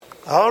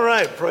All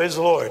right, praise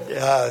the Lord.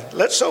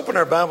 Let's open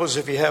our Bibles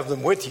if you have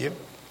them with you.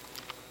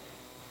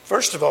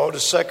 First of all, to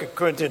 2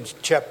 Corinthians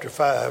chapter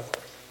 5.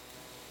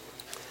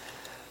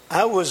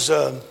 I was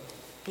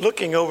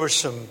looking over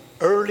some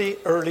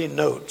early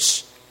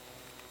notes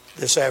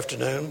this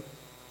afternoon,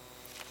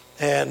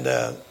 and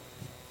I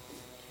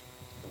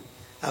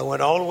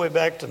went all the way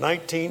back to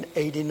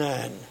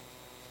 1989,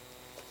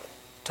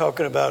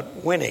 talking about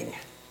winning,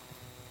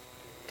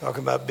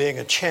 talking about being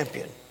a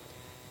champion.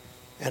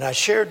 And I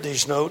shared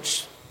these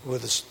notes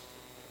with the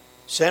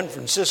San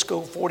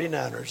Francisco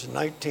 49ers in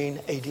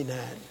 1989.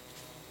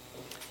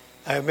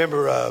 I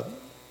remember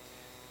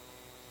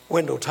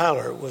Wendell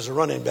Tyler was a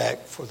running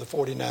back for the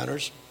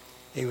 49ers.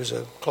 He was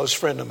a close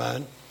friend of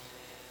mine.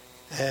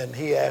 And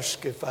he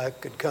asked if I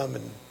could come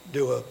and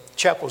do a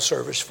chapel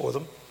service for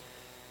them.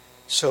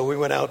 So we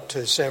went out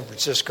to San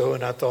Francisco,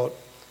 and I thought,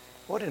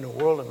 what in the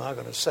world am I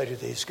going to say to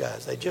these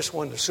guys? They just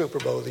won the Super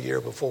Bowl the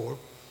year before.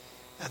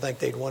 I think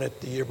they'd won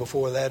it the year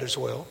before that as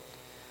well.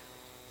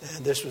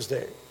 And this was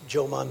the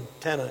Joe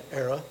Montana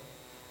era.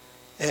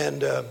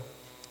 And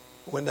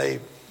when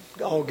they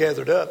all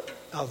gathered up,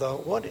 I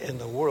thought, what in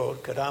the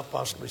world could I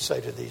possibly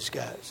say to these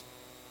guys?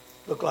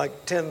 Looked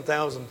like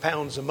 10,000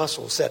 pounds of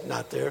muscle sitting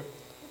out there.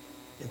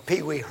 And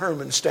Pee Wee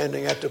Herman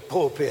standing at the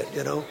pulpit,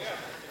 you know.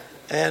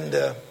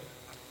 And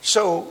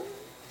so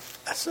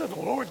I said,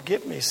 Lord,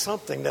 give me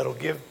something that'll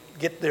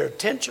get their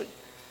attention.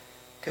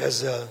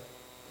 Because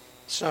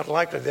it's not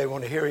likely they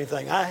want to hear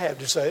anything I have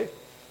to say.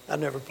 I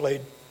never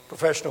played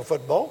professional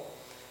football.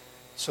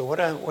 So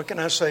what can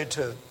I say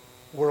to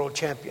world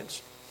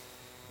champions?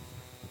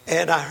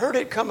 And I heard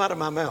it come out of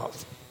my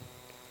mouth.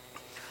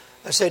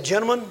 I said,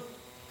 gentlemen,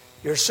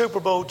 you're Super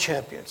Bowl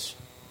champions.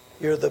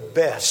 You're the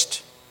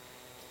best.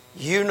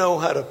 You know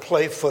how to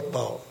play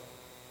football.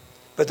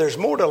 But there's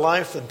more to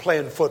life than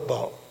playing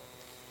football.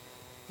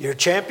 You're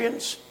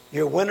champions,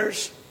 you're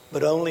winners,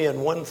 but only in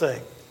one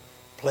thing,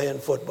 playing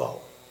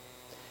football.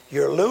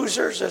 You're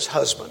losers as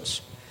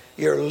husbands.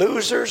 You're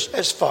losers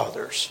as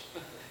fathers.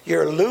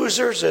 You're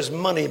losers as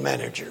money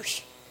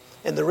managers.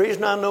 And the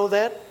reason I know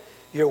that,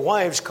 your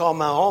wives call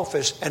my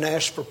office and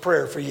ask for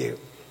prayer for you.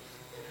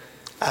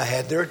 I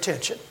had their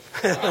attention.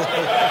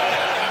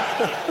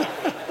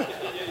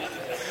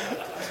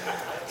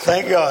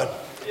 Thank God.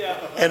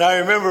 And I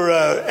remember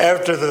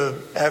after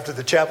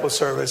the chapel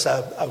service,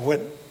 I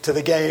went to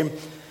the game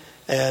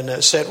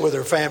and sat with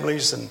their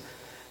families. And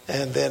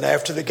then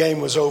after the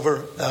game was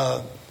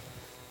over,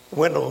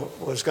 Wendell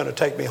was going to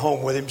take me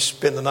home with him,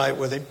 spend the night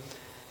with him,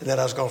 and then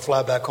I was going to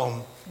fly back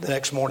home the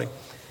next morning.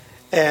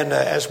 And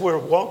as we were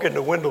walking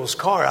to Wendell's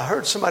car, I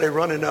heard somebody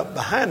running up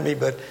behind me,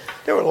 but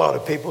there were a lot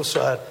of people,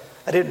 so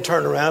I didn't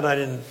turn around. I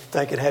didn't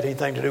think it had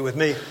anything to do with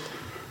me.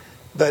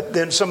 But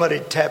then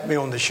somebody tapped me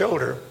on the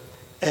shoulder,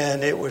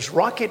 and it was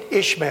Rocket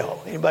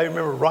Ishmael. Anybody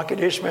remember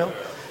Rocket Ishmael?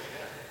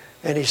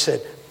 And he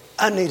said,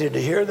 I needed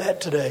to hear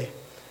that today.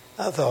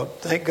 I thought,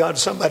 thank God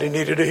somebody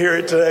needed to hear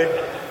it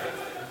today.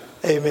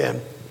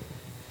 Amen.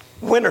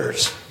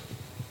 Winners.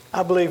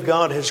 I believe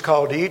God has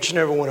called each and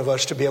every one of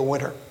us to be a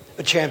winner,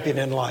 a champion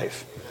in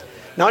life.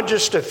 Not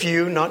just a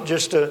few, not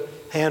just a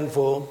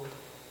handful,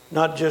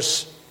 not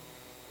just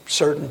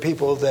certain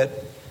people that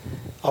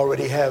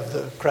already have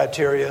the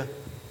criteria,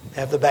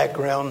 have the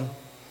background,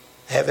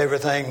 have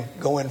everything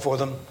going for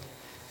them.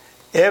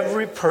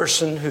 Every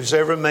person who's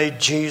ever made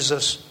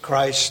Jesus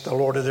Christ the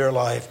Lord of their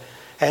life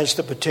has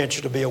the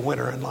potential to be a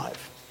winner in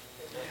life.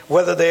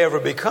 Whether they ever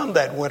become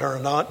that winner or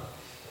not,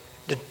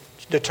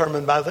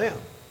 determined by them.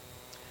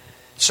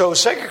 So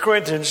 2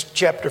 Corinthians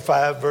chapter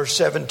 5, verse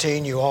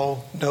 17, you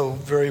all know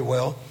very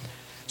well,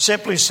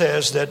 simply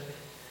says that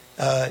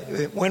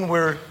when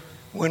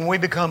we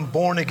become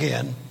born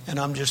again, and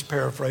I'm just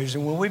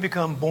paraphrasing, when we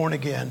become born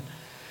again,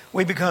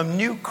 we become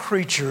new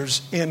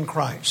creatures in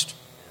Christ.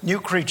 New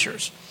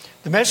creatures.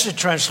 The Message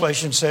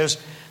translation says,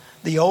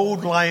 the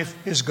old life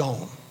is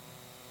gone.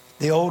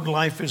 The old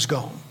life is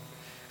gone.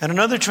 And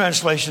another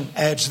translation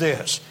adds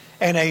this,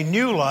 and a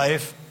new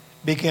life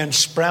begins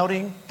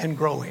sprouting and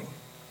growing.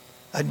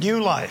 A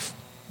new life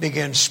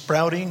begins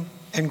sprouting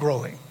and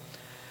growing.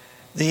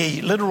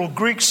 The literal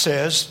Greek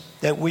says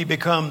that we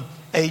become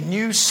a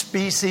new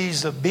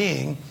species of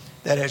being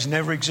that has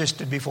never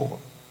existed before.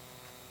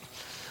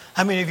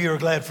 How many of you are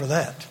glad for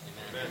that?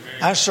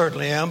 Amen. I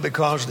certainly am,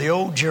 because the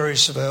old Jerry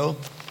Savelle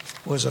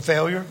was a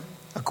failure,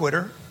 a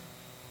quitter.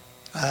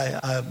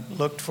 I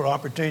looked for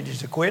opportunities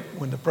to quit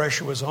when the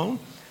pressure was on.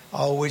 I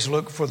always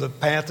looked for the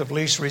path of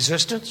least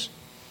resistance.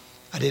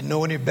 I didn't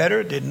know any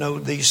better, didn't know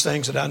these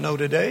things that I know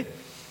today.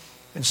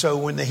 And so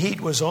when the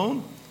heat was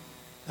on,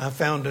 I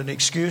found an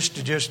excuse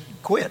to just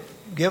quit,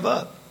 give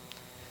up.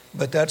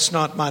 But that's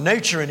not my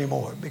nature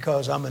anymore,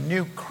 because I'm a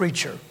new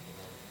creature,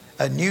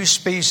 a new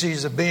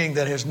species of being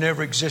that has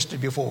never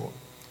existed before.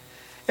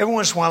 Every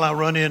once in a while I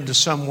run into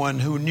someone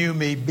who knew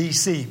me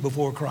BC,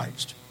 before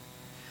Christ.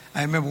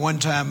 I remember one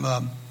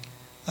time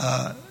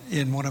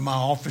in one of my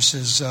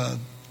offices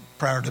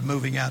prior to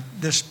moving out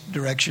this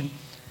direction,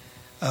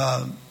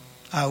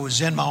 I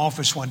was in my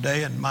office one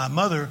day, and my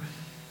mother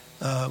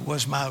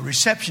was my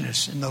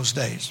receptionist in those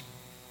days.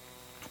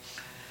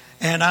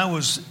 And I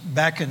was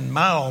back in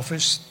my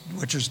office,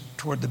 which is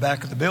toward the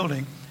back of the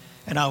building,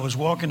 and I was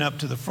walking up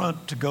to the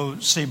front to go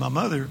see my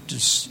mother to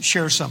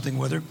share something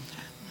with her.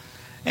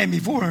 And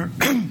before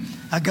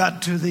I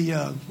got to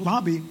the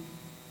lobby,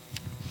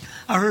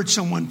 I heard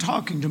someone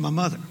talking to my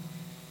mother.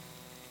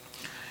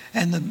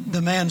 And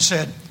the man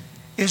said,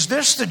 "Is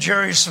this the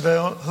Jerry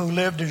Savelle who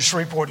lived in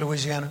Shreveport,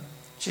 Louisiana?"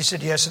 She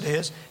said, "Yes, it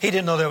is." He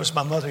didn't know that was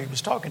my mother he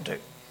was talking to.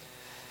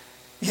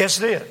 "Yes,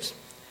 it is."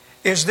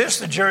 "Is this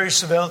the Jerry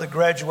Savelle that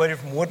graduated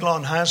from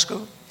Woodlawn High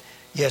School?"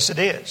 "Yes, it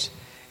is."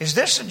 "Is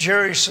this the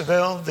Jerry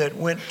Savelle that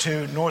went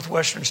to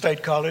Northwestern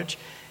State College?"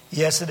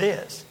 "Yes, it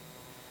is."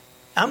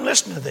 I'm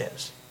listening to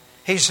this.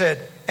 He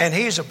said, "And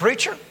he's a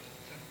preacher?"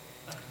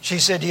 She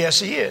said, "Yes,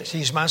 he is.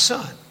 He's my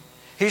son."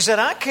 He said,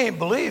 "I can't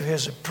believe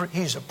he's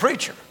a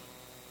preacher."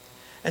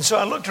 And so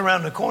I looked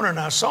around the corner and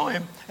I saw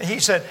him. And he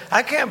said,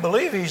 "I can't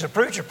believe he's a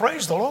preacher.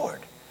 Praise the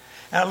Lord."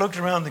 And I looked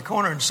around the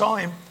corner and saw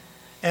him.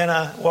 And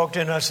I walked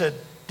in and I said,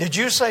 "Did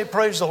you say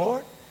praise the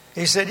Lord?"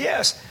 He said,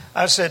 "Yes."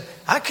 I said,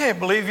 "I can't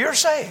believe you're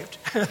saved."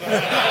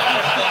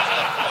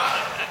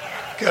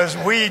 Because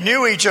we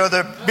knew each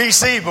other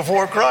BC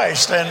before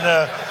Christ. And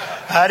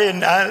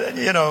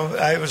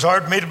it was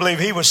hard for me to believe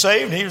he was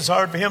saved. And it was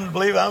hard for him to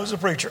believe I was a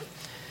preacher.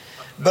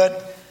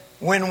 But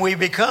when we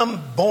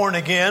become born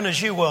again,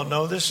 as you well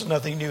know, this is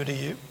nothing new to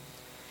you,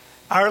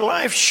 our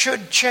life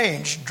should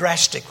change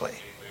drastically.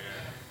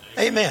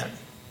 Amen.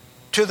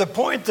 To the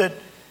point that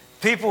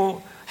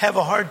people have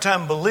a hard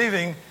time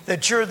believing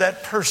that you're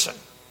that person.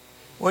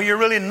 Well, you're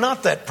really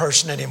not that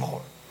person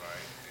anymore.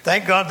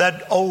 Thank God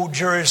that old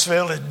Jerry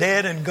Savelle is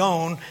dead and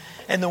gone,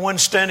 and the one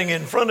standing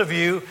in front of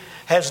you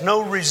has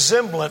no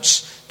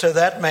resemblance to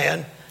that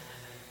man.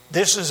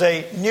 This is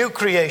a new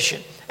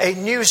creation, a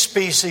new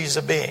species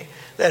of being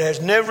that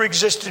has never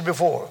existed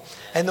before.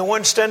 And the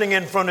one standing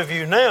in front of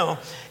you now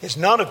is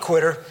not a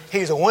quitter.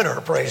 He's a winner,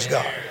 praise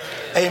God.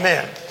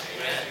 Amen.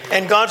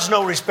 And God's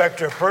no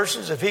respecter of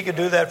persons. If he could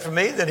do that for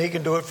me, then he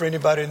can do it for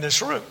anybody in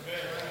this room.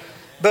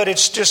 But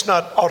it's just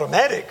not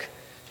automatic.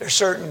 There's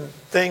certain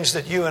things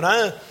that you and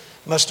I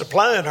must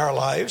apply in our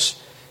lives.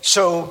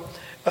 So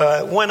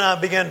when I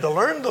began to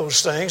learn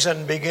those things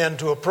and began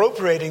to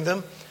appropriating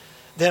them,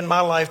 then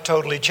my life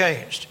totally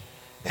changed.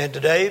 And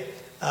today,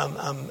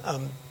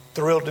 I'm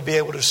thrilled to be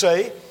able to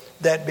say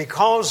that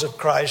because of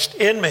Christ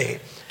in me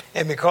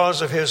and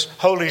because of his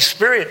Holy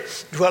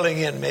Spirit dwelling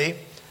in me,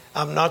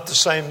 I'm not the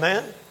same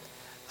man.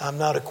 I'm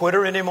not a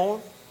quitter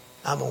anymore.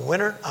 I'm a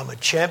winner. I'm a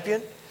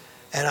champion.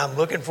 And I'm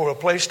looking for a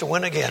place to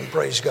win again.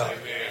 Praise God.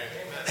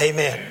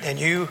 Amen. And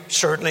you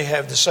certainly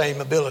have the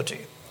same ability.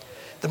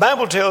 The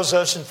Bible tells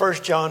us in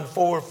 1 John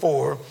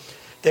 4:4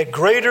 that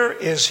greater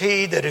is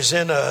he that is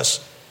in us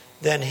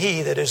than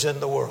he that is in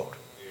the world.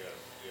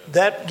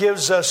 That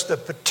gives us the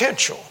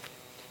potential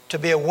to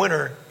be a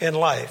winner in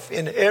life,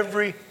 in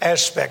every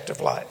aspect of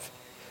life,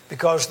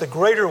 because the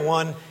greater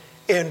one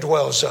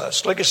indwells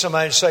us. Look at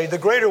somebody and say, the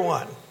greater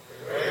one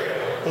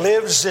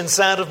lives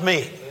inside of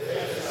me.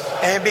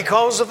 And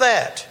because of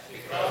that,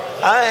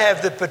 I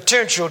have the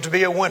potential to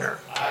be a winner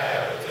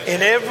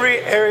in every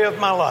area of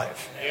my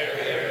life.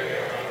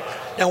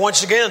 Now,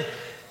 once again,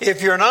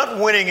 if you're not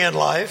winning in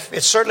life,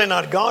 it's certainly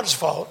not God's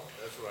fault.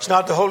 It's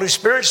not the Holy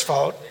Spirit's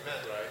fault.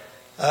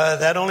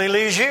 That only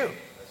leaves you.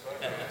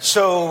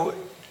 So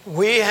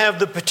we have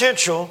the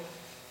potential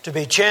to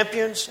be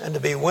champions and to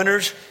be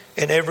winners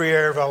in every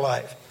area of our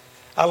life.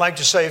 I like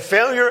to say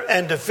failure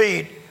and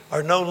defeat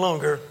are no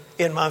longer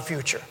in my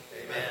future.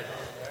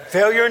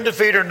 Failure and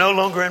defeat are no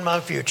longer in my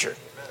future.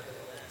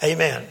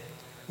 Amen.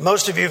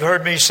 Most of you have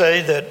heard me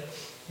say that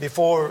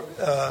before,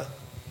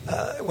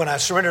 when I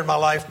surrendered my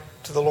life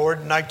to the Lord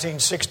in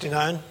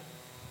 1969,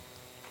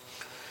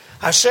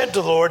 I said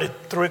to the Lord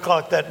at 3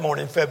 o'clock that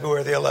morning,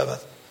 February the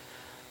 11th,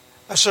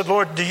 I said,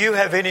 Lord, do you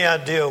have any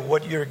idea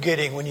what you're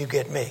getting when you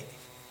get me?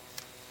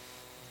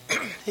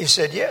 He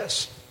said,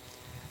 yes.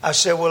 I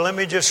said, well, let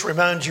me just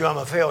remind you I'm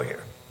a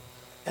failure.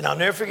 And I'll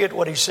never forget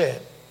what he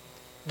said.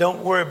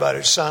 Don't worry about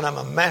it, son. I'm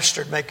a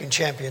master at making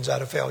champions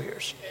out of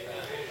failures.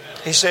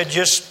 He said,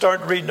 just start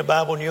reading the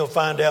Bible and you'll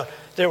find out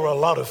there were a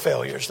lot of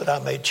failures that I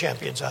made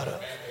champions out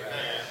of.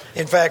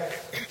 In fact,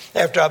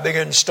 after I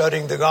began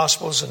studying the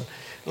Gospels and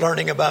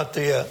learning about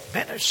the,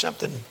 there's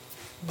something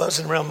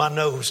buzzing around my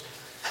nose.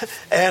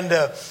 And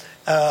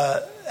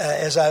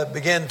as I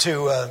began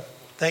to,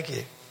 thank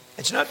you.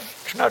 It's not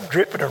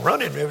dripping or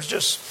running. It was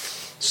just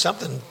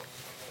something.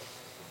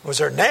 Was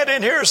there a gnat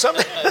in here or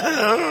something? I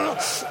don't know.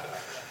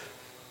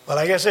 Well,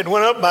 I guess it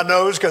went up my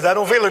nose because I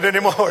don't feel it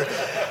anymore.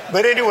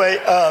 But anyway,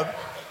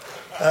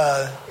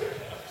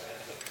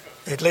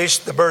 at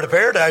least the bird of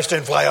paradise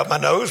didn't fly up my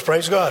nose.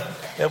 Praise God.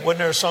 Wasn't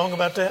there a song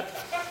about that?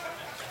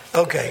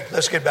 Okay,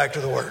 let's get back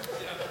to the Word.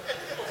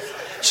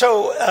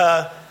 So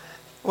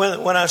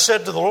when I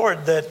said to the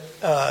Lord that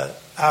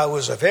I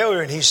was a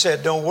failure, and he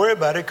said, don't worry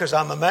about it because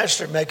I'm a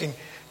master at making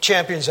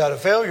champions out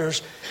of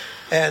failures.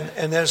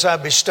 And as I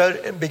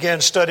began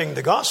studying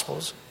the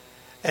Gospels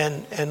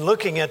and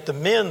looking at the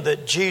men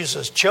that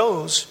Jesus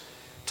chose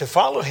to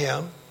follow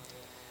him,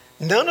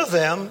 none of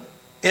them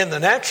in the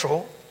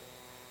natural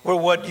were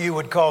what you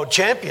would call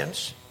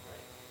champions.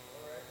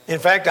 In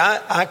fact,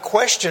 I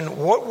question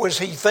what was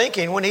he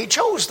thinking when he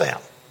chose them.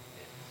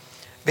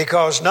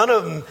 Because none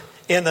of them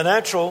in the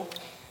natural,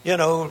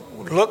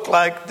 looked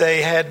like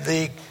they had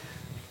the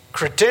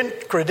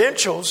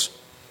credentials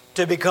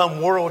to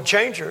become world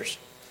changers.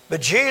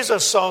 But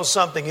Jesus saw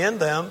something in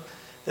them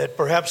that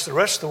perhaps the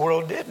rest of the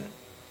world didn't.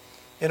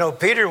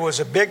 Peter was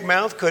a big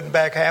mouth, couldn't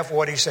back half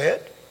what he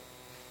said.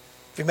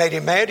 If you made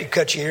him mad, he'd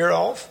cut your ear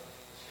off.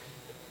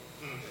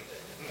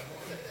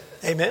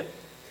 Amen.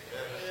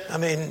 I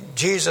mean,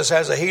 Jesus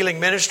has a healing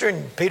ministry,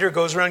 and Peter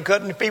goes around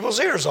cutting people's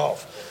ears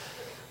off,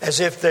 as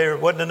if there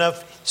wasn't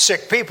enough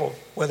sick people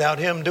without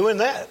him doing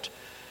that.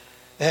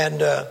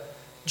 And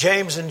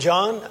James and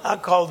John, I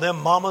called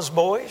them Mama's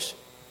boys.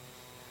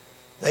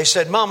 They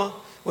said, Mama,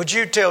 would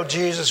you tell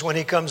Jesus when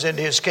he comes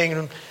into his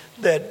kingdom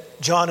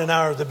that John and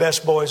I are the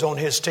best boys on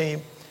his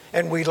team,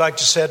 and we'd like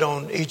to sit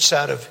on each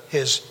side of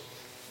his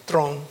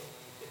throne?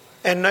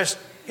 And that's,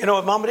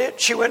 what Mama did?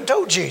 She went and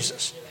told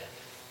Jesus.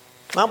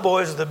 My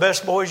boys are the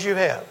best boys you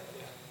have.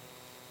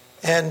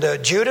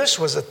 And Judas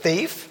was a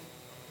thief.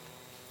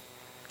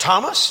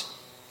 Thomas,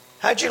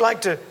 how'd you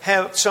like to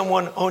have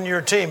someone on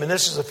your team? And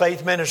this is a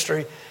faith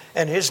ministry,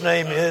 and his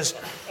name is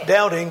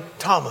Doubting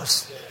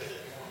Thomas.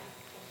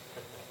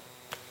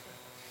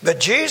 But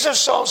Jesus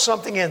saw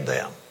something in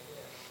them,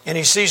 and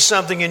he sees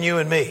something in you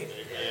and me.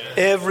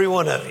 Every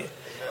one of you.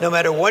 No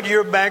matter what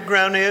your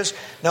background is,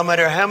 no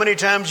matter how many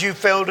times you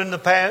failed in the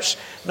past,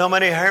 no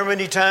matter how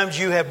many times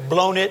you have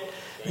blown it,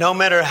 no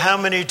matter how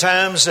many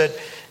times that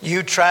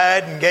you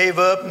tried and gave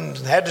up and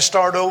had to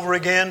start over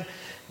again,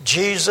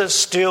 Jesus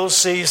still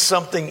sees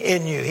something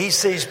in you. He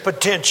sees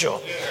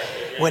potential.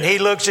 When he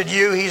looks at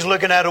you, he's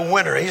looking at a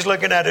winner. He's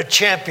looking at a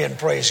champion,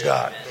 praise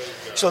God.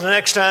 So the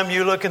next time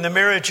you look in the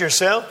mirror at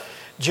yourself,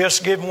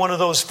 just give him one of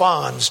those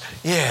fawns.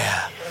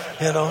 Yeah,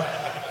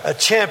 a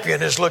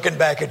champion is looking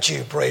back at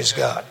you, praise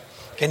God.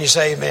 Can you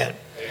say amen?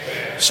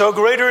 Amen. So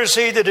greater is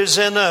he that is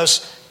in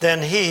us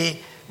than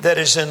he that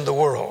is in the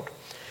world.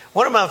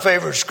 One of my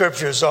favorite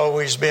scriptures has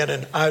always been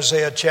in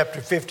Isaiah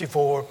chapter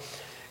 54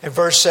 and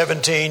verse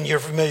 17. You're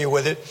familiar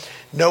with it.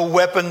 No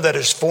weapon that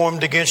is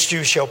formed against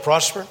you shall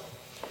prosper.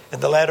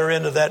 And the latter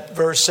end of that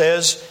verse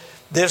says,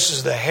 this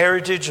is the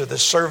heritage of the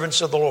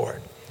servants of the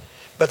Lord.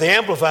 But the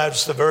Amplified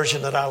is the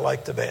version that I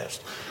like the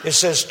best. It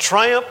says,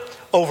 triumph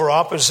over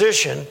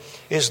opposition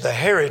is the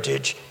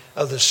heritage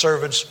of the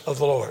servants of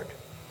the Lord.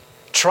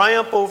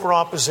 Triumph over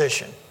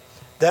opposition.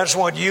 That's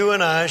what you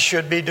and I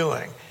should be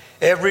doing.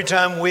 Every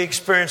time we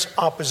experience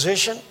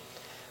opposition,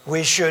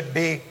 we should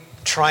be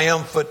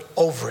triumphant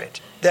over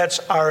it. That's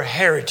our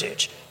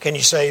heritage. Can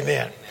you say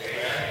amen?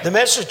 Amen. The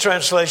Message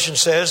translation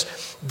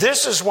says,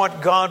 this is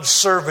what God's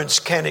servants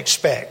can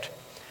expect.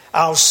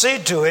 I'll see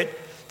to it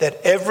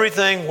that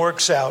everything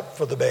works out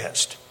for the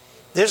best.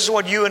 This is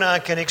what you and I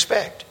can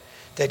expect.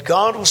 That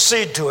God will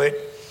see to it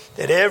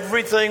that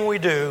everything we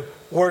do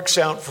works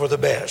out for the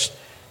best.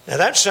 Now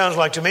that sounds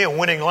like to me a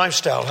winning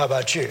lifestyle. How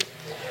about you?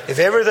 If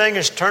everything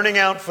is turning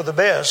out for the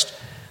best,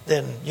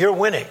 then you're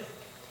winning.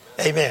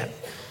 Amen.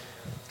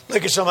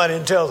 Look at somebody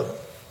and tell them,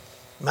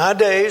 my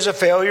days of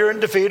failure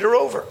and defeat are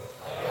over.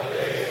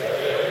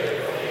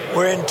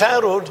 We're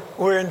entitled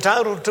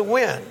to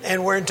win,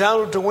 and we're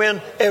entitled to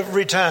win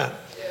every time.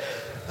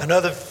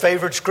 Another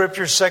favorite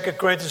scripture, 2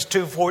 Corinthians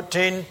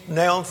 2:14.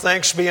 Now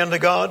thanks be unto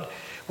God,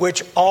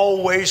 which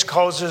always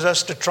causes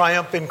us to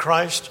triumph in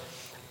Christ.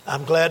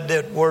 I'm glad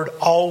that word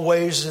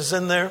always is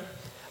in there.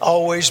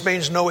 Always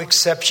means no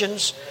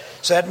exceptions.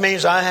 So that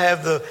means I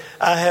have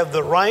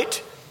the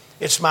right.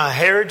 It's my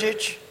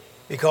heritage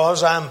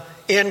because I'm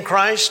in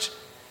Christ.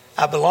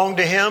 I belong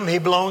to him. He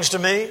belongs to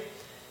me.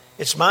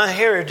 It's my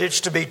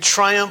heritage to be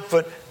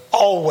triumphant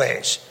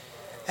always.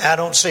 I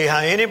don't see how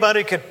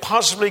anybody could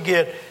possibly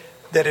get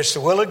that it's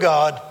the will of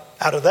God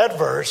out of that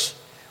verse,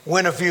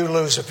 win a few,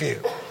 lose a few.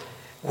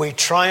 We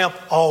triumph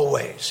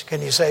always.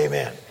 Can you say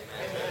amen?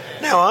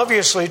 Amen. Now,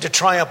 obviously, to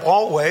triumph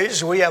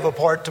always, we have a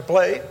part to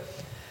play.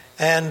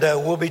 And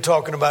we'll be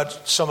talking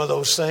about some of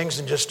those things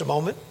in just a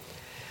moment.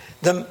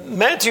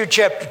 Matthew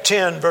chapter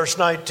 10, verse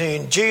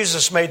 19,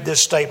 Jesus made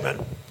this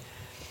statement.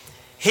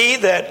 He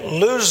that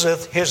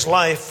loseth his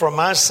life for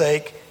my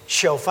sake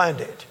shall find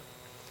it.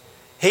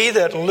 He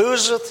that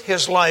loseth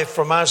his life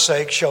for my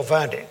sake shall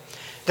find it.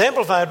 The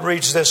Amplified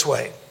reads this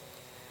way.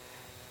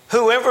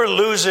 Whoever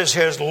loses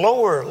his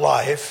lower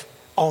life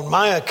on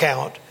my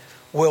account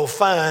will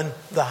find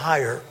the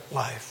higher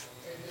life.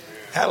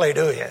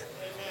 Hallelujah.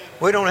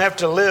 We don't have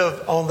to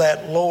live on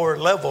that lower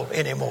level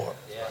anymore.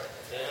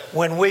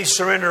 When we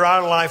surrender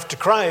our life to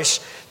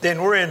Christ,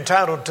 then we're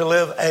entitled to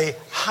live a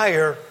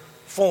higher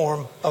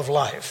form of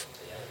life.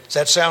 Does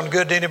that sound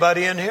good to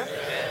anybody in here?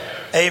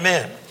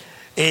 Amen.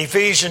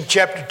 Ephesians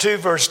chapter 2,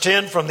 verse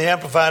 10 from the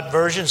Amplified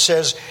Version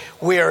says,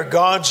 we are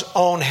God's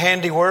own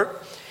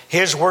handiwork,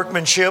 his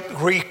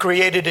workmanship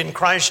recreated in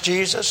Christ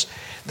Jesus.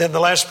 Then the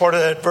last part of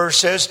that verse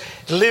says,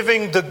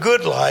 living the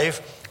good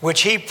life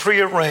which he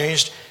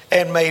prearranged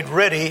and made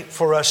ready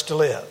for us to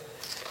live.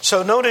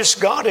 So notice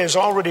God has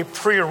already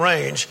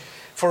prearranged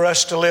for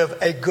us to live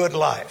a good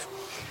life.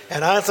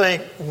 And I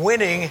think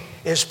winning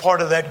is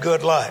part of that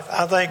good life.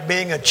 I think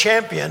being a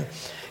champion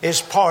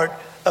is part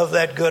of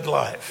that good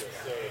life.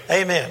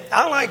 Amen.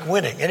 I like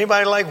winning.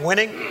 Anybody like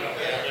winning?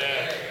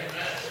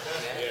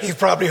 You've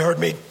probably heard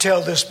me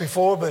tell this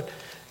before, but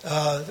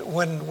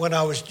when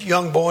I was a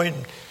young boy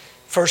and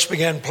first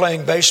began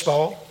playing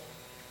baseball,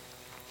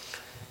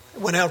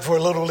 went out for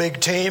a little league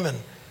team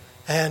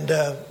and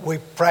we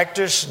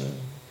practiced and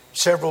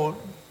several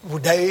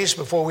days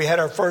before we had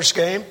our first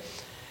game.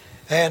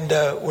 And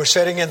we're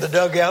sitting in the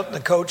dugout, and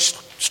the coach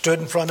stood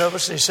in front of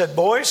us and he said,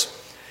 "Boys,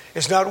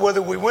 it's not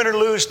whether we win or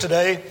lose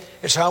today,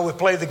 it's how we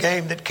play the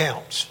game that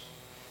counts."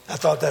 I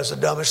thought that's the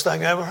dumbest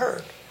thing I ever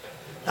heard.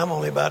 I'm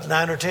only about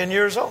 9 or 10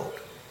 years old.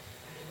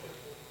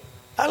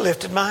 I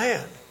lifted my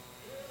hand.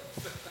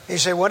 He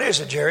said, "What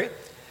is it, Jerry?"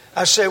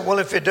 I said, "Well,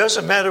 if it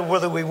doesn't matter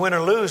whether we win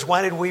or lose,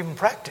 why did we even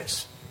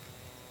practice?"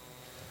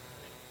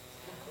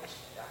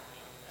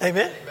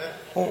 Amen?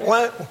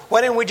 Why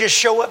didn't we just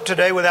show up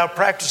today without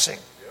practicing?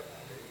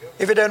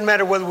 If it doesn't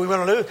matter whether we win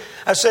or lose.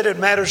 I said it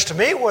matters to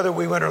me whether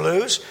we win or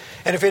lose.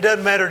 And if it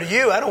doesn't matter to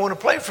you, I don't want to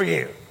play for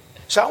you.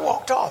 So I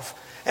walked off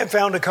and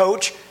found a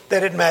coach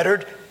that it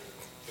mattered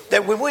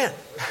that we win.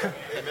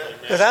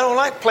 Because I don't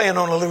like playing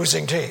on a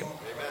losing team.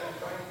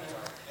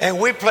 And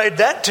we played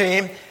that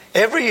team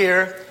every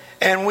year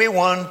and we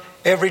won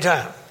every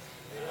time.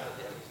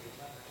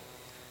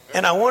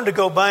 And I wanted to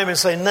go by him and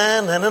say,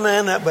 nah,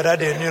 but I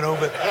didn't,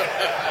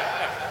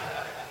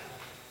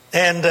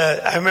 And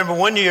I remember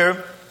one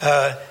year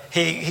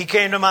he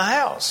came to my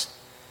house.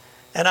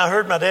 And I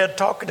heard my dad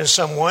talking to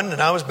someone,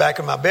 and I was back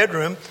in my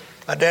bedroom.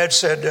 My dad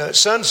said,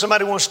 "Son,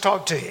 somebody wants to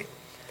talk to you."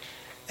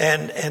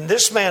 And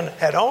this man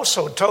had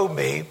also told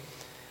me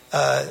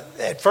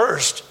at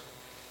first,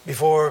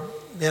 before,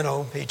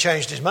 he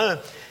changed his mind,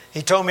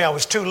 he told me I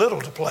was too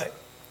little to play.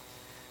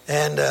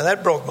 And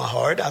that broke my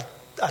heart.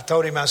 I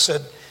told him, I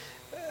said,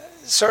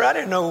 "Sir, I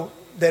didn't know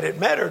that it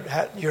mattered,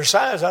 your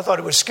size. I thought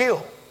it was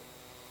skill.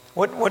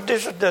 What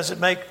difference does it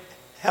make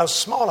how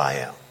small I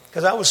am?"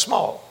 Because I was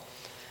small.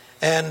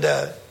 And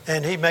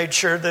he made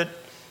sure that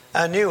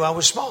I knew I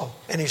was small.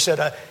 And he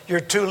said, "You're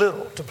too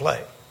little to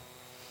play."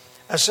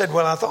 I said,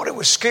 "Well, I thought it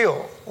was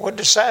skill. What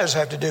does size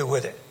have to do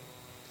with it?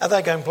 I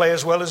think I can play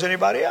as well as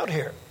anybody out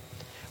here."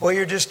 "Well,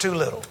 you're just too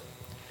little."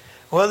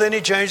 Well, then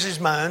he changed his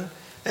mind.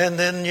 And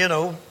then,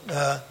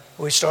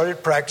 we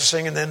started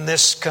practicing. And then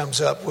this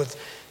comes up with,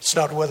 it's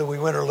not whether we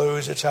win or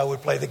lose, it's how we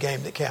play the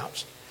game that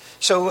counts.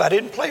 So I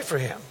didn't play for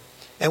him.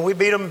 And we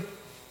beat him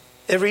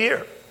every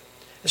year.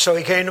 So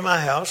he came to my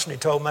house and he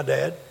told my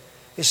dad.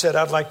 He said,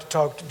 "I'd like to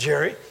talk to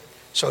Jerry."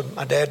 So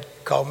my dad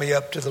called me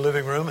up to the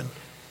living room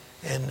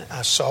and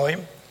I saw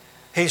him.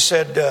 He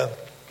said,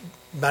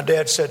 my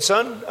dad said,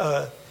 "Son,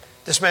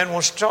 this man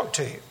wants to talk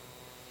to you."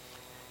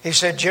 He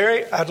said,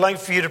 "Jerry, I'd like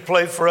for you to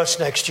play for us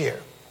next year."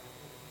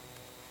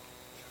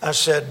 I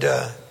said,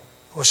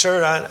 "Well,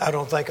 sir, I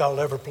don't think I'll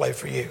ever play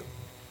for you."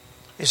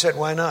 He said,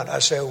 "Why not?" I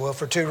said, "Well,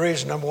 for two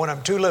reasons. Number one,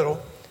 I'm too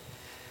little.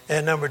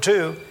 And number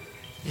two,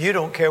 you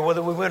don't care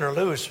whether we win or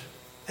lose.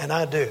 And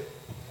I do.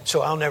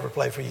 So I'll never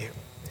play for you."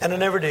 And I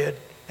never did.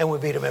 And we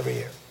beat him every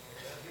year.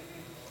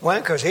 Why?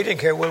 Because he didn't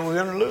care whether we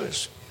win or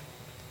lose.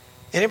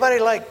 Anybody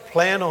like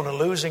playing on a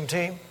losing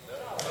team?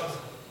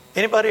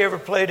 Anybody ever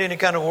played any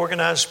kind of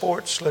organized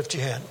sports? Lift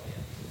your hand.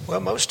 Well,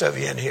 most of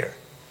you in here.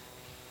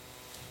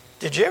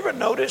 Did you ever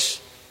notice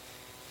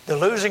the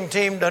losing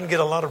team doesn't get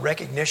a lot of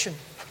recognition?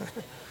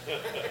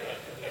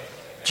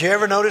 Did you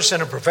ever notice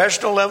in a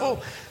professional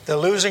level, the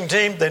losing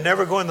team, they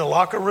never go in the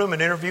locker room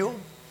and interview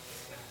them?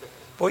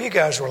 Boy, you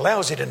guys were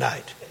lousy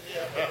tonight.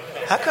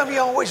 How come you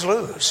always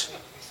lose?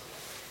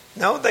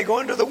 No, they go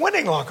into the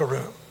winning locker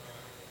room.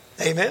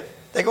 Amen?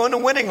 They go in the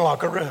winning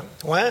locker room.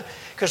 Why?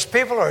 Because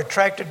people are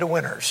attracted to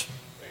winners.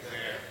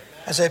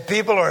 I said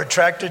people are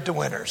attracted to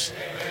winners.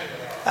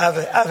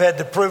 I've had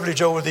the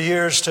privilege over the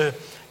years to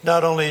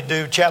not only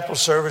do chapel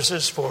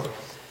services for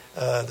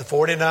the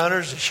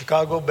 49ers, the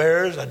Chicago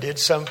Bears. I did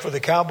some for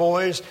the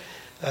Cowboys.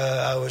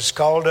 I was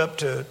called up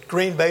to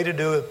Green Bay to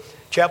do a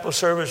chapel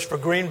service for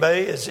Green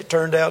Bay. As it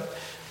turned out,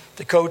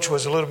 the coach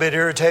was a little bit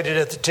irritated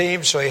at the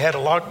team, so he had a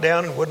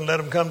lockdown and wouldn't let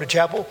them come to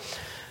chapel.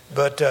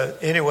 But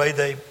anyway,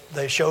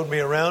 they showed me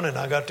around, and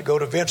I got to go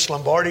to Vince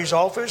Lombardi's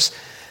office,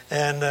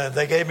 and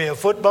they gave me a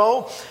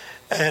football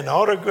and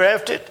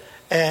autographed it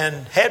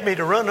and had me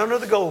to run under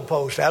the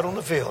goalpost out on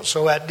the field.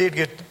 So I did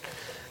get to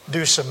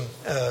do some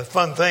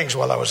fun things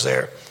while I was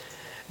there.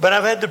 But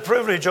I've had the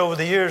privilege over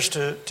the years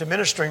to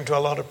ministering to a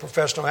lot of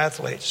professional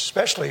athletes,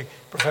 especially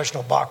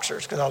professional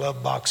boxers, because I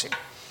love boxing.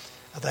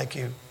 I think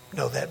you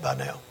know that by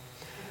now.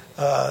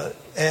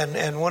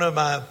 And one of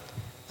my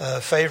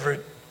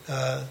favorite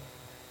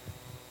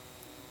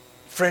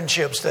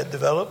friendships that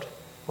developed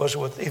was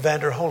with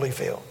Evander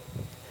Holyfield.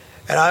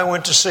 And I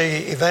went to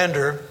see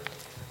Evander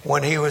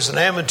when he was an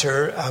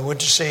amateur. I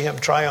went to see him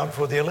try out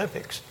for the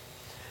Olympics.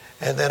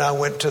 And then I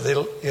went to the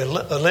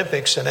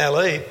Olympics in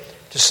LA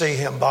to see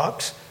him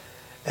box.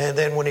 And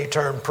then when he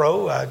turned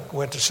pro, I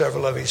went to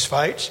several of his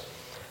fights.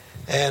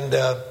 And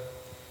the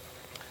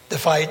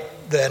fight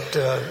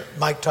that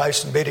Mike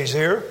Tyson beat his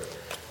ear,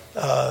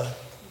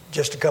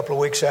 just a couple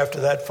of weeks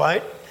after that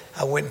fight,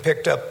 I went and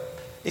picked up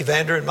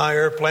Evander in my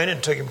airplane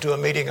and took him to a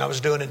meeting I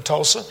was doing in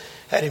Tulsa,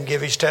 had him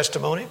give his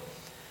testimony.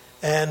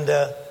 And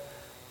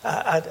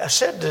I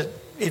said to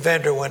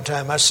Evander one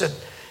time, I said,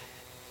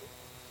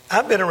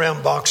 I've been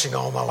around boxing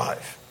all my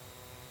life.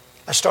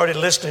 I started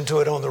listening to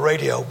it on the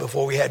radio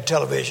before we had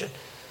television.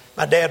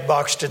 My dad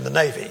boxed in the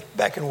Navy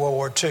back in World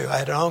War II. I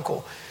had an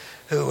uncle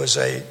who was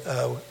a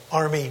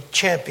Army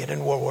champion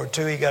in World War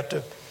II. He got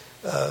to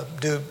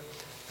do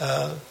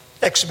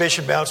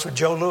exhibition bouts with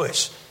Joe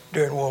Louis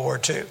during World War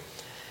II.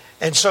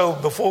 And so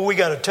before we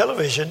got a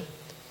television,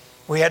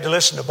 we had to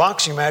listen to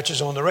boxing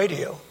matches on the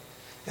radio.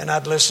 And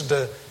I'd listen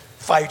to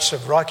fights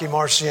of Rocky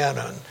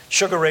Marciano and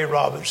Sugar Ray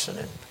Robinson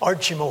and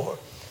Archie Moore.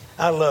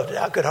 I loved it.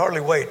 I could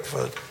hardly wait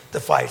for the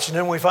fights. And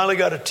then we finally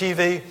got a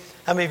TV.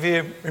 How many of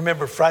you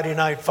remember Friday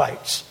Night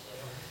Fights?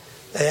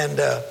 And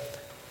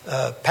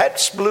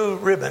Pat's Blue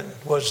Ribbon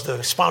was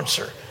the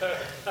sponsor.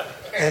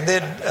 And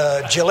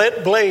then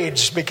Gillette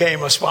Blades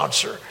became a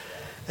sponsor.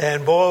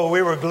 And boy,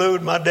 we were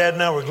glued, my dad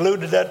and I were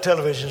glued to that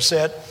television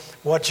set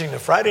watching the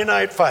Friday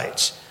Night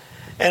Fights.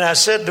 And I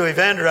said to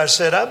Evander, I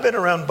said, I've been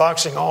around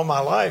boxing all my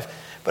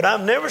life, but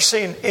I've never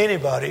seen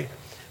anybody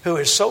who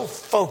is so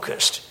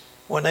focused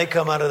when they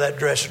come out of that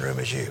dressing room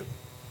as you.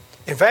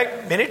 In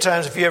fact, many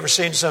times, if you ever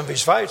seen some of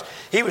his fights,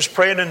 he was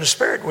praying in the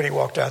Spirit when he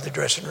walked out of the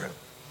dressing room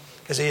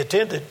because he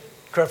attended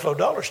Creflo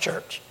Dollar's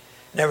church.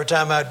 And every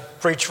time I'd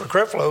preach for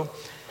Creflo,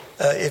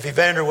 if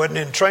Evander wasn't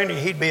in training,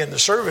 he'd be in the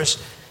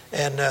service.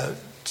 And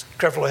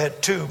Creflo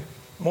had 2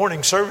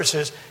 morning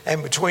services.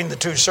 And between the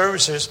 2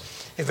 services,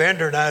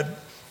 Evander and I'd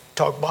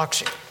talk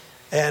boxing.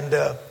 And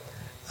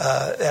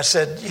I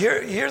said,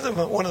 you're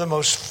one of the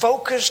most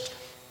focused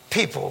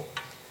people,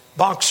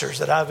 boxers,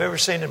 that I've ever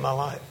seen in my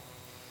life.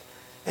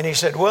 And he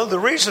said, well, the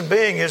reason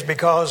being is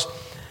because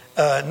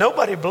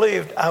nobody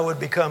believed I would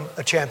become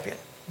a champion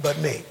but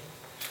me.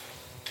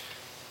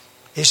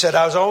 He said,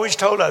 I was always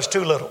told I was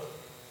too little.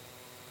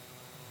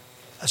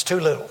 I was too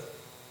little.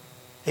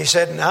 He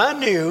said, and I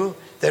knew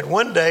that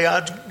one day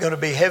I was going to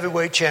be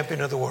heavyweight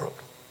champion of the world.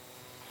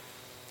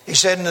 He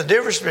said, and the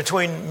difference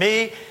between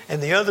me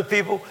and the other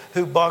people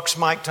who boxed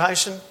Mike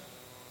Tyson,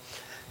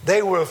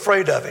 they were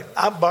afraid of him.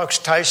 I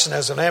boxed Tyson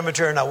as an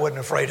amateur and I wasn't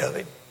afraid of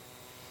him.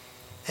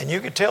 And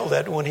you could tell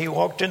that when he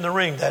walked in the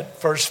ring, that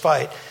first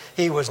fight,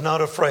 he was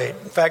not afraid.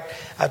 In fact,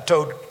 I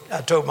told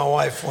my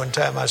wife one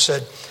time, I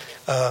said,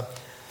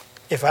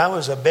 if I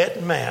was a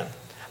betting man,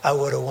 I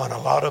would have won a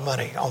lot of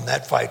money on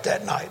that fight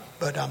that night.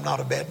 But I'm not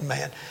a betting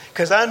man.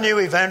 Because I knew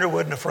Evander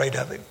wasn't afraid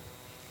of him.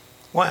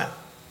 Why?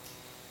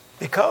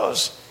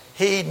 Because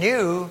he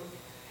knew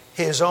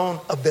his own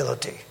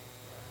ability.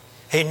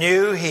 He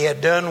knew he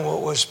had done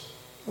what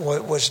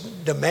was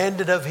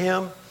demanded of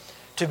him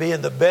to be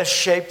in the best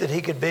shape that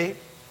he could be.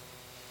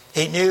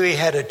 He knew he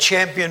had a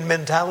champion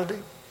mentality,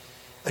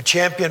 a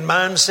champion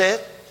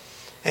mindset,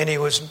 and he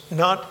was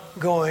not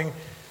going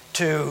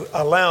to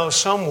allow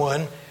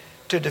someone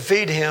to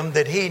defeat him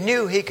that he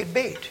knew he could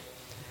beat.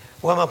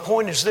 Well, my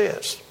point is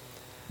this.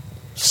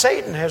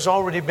 Satan has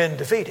already been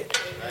defeated.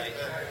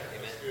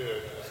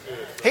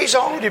 He's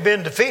already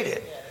been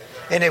defeated.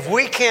 And if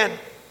we can't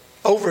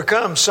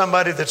overcome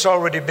somebody that's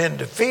already been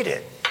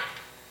defeated,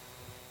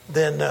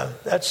 then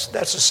that's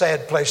a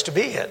sad place to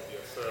be in.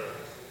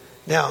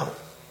 Now,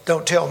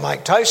 don't tell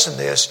Mike Tyson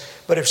this,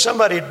 but if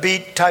somebody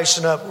beat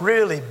Tyson up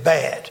really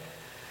bad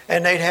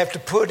and they'd have to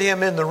put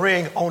him in the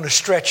ring on a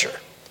stretcher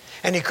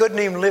and he couldn't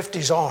even lift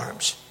his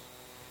arms,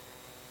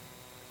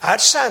 I'd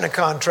sign a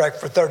contract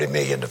for $30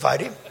 million to fight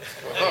him.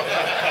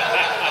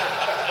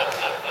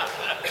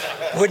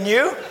 Wouldn't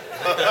you?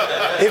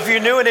 If you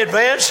knew in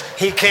advance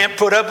he can't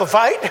put up a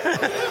fight,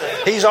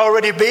 he's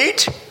already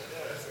beat.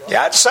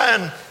 Yeah, I'd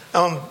sign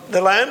on the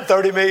line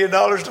 $30 million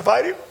to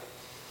fight him.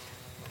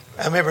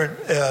 I remember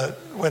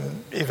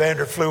when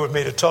Evander flew with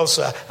me to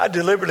Tulsa, I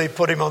deliberately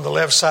put him on the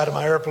left side of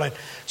my airplane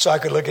so I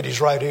could look at his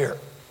right ear.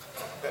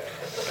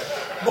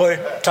 Boy,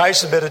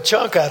 Tyson bit a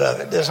chunk out of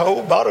it, this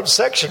whole bottom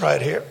section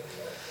right here.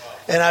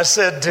 And I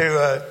said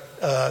to,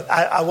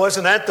 I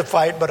wasn't at the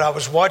fight, but I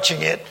was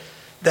watching it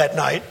that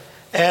night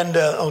and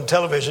on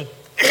television.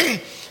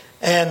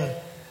 And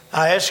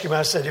I asked him,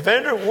 I said,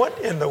 Evander, what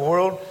in the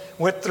world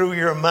went through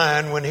your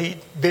mind when he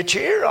bit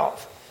your ear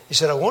off? He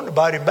said, I wanted to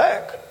bite him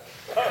back.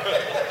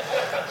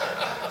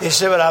 He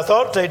said, but I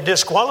thought they'd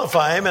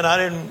disqualify him, and I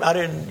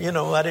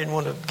didn't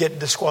want to get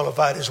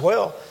disqualified as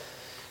well.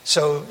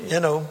 So,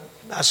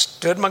 I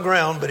stood my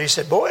ground, but he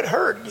said, boy, it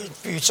hurt.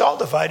 If you saw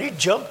the fight, he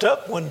jumped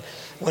up when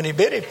he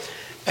bit him.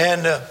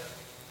 And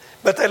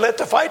but they let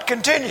the fight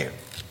continue.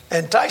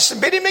 And Tyson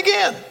bit him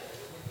again.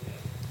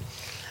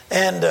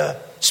 And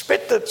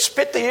spit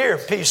the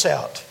earpiece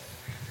out.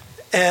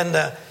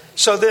 And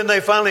so then they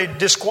finally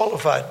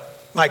disqualified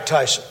Mike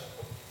Tyson.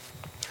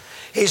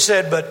 He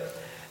said, but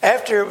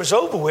after it was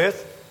over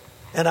with,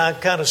 and I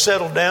kind of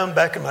settled down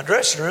back in my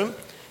dressing room,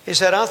 he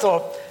said, I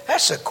thought,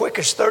 that's the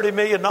quickest $30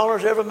 million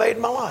ever made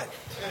in my life.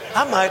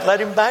 I might let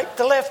him back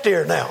the left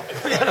ear now,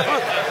 for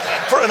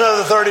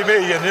another $30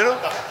 million,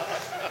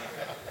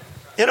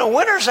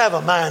 winners have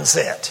a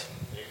mindset.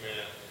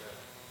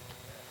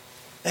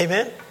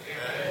 Amen? Amen?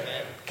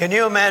 Can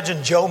you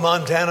imagine Joe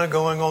Montana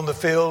going on the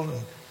field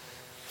and,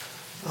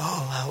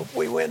 I hope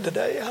we win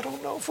today. I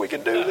don't know if we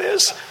can do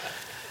this.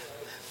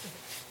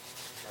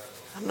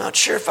 I'm not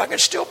sure if I can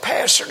still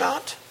pass or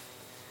not.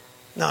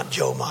 Not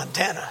Joe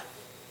Montana.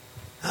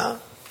 Huh?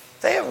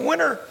 They have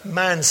winner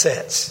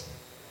mindsets.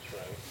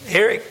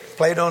 Eric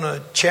played on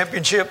a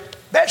championship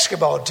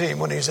basketball team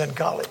when he was in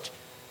college.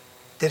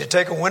 Did it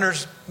take a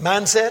winner's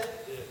mindset?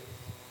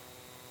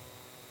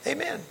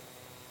 Amen.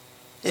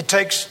 It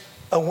takes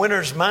a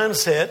winner's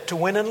mindset to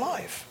win in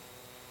life.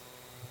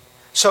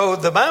 So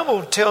the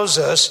Bible tells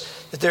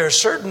us that there are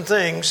certain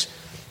things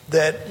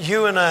that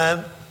you and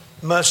I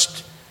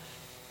must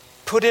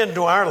put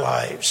into our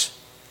lives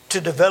to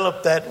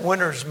develop that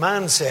winner's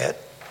mindset.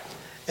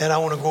 And I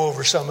want to go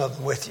over some of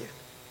them with you.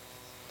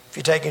 If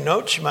you're taking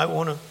notes, you might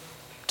want to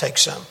take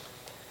some.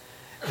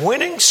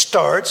 Winning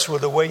starts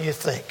with the way you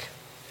think.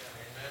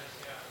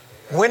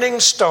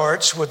 Winning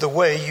starts with the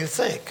way you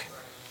think.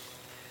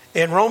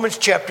 In Romans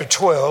chapter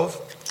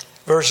 12,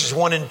 verses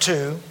 1 and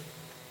 2,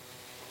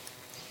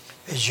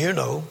 as you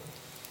know,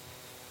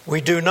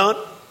 we do not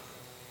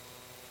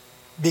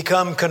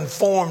become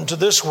conformed to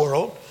this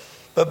world,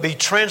 but be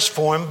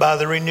transformed by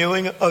the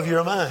renewing of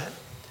your mind.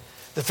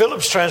 The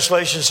Phillips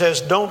translation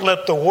says, don't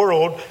let the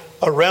world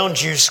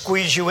around you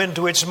squeeze you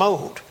into its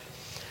mold.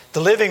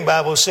 The Living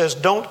Bible says,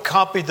 don't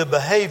copy the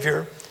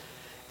behavior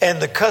and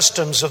the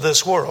customs of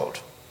this world.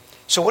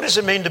 So what does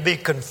it mean to be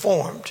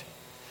conformed?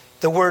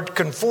 The word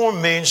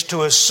conform means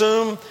to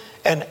assume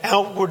an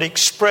outward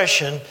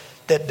expression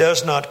that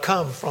does not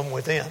come from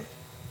within.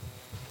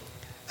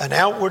 An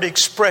outward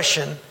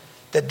expression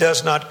that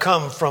does not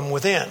come from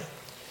within.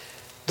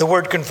 The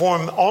word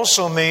conform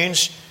also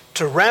means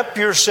to wrap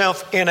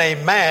yourself in a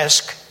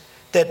mask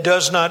that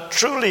does not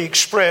truly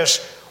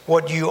express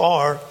what you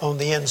are on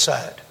the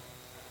inside.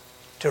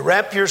 To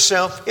wrap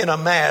yourself in a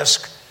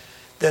mask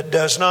that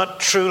does not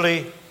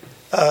truly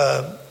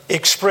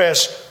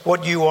express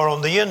what you are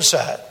on the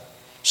inside.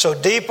 So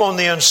deep on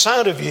the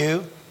inside of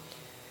you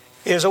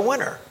is a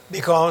winner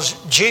because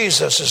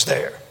Jesus is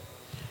there.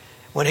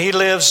 When He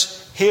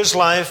lives His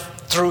life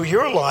through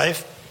your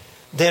life,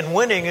 then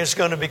winning is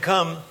going to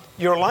become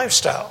your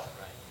lifestyle.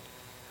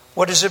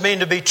 What does it mean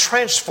to be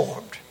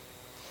transformed?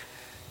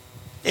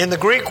 In the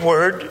Greek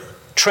word,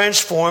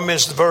 transform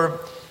is the verb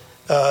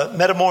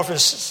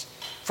metamorphosis,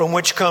 from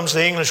which comes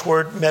the English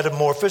word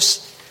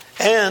metamorphosis.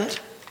 And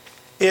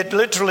it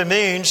literally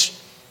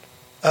means,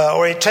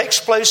 or it takes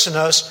place in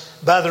us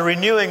by the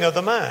renewing of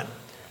the mind.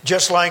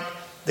 Just like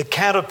the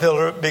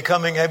caterpillar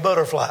becoming a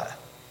butterfly,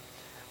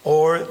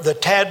 or the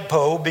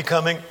tadpole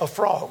becoming a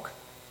frog.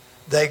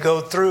 They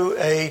go through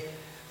a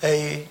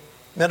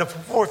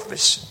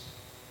metamorphosis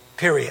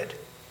period.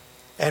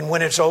 And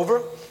when it's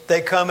over,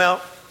 they come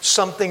out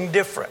something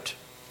different.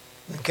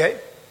 Okay?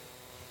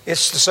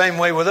 It's the same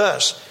way with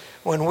us.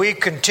 When we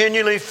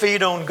continually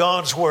feed on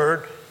God's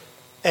Word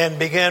and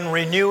begin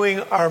renewing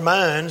our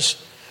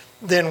minds,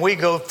 then we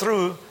go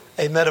through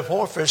a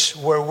metamorphosis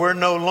where we're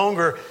no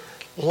longer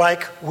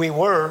like we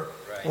were.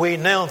 Right. We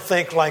now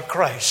think like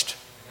Christ.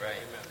 Right.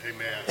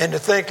 Amen. And to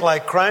think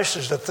like Christ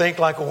is to think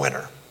like a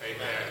winner.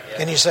 Amen.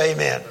 Can you say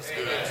amen?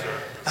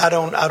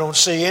 Amen. I don't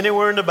see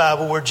anywhere in the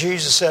Bible where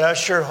Jesus said, I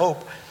sure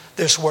hope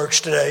this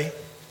works today.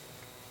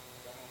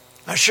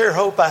 I sure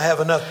hope I have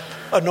enough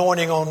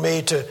anointing on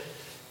me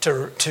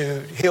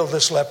to heal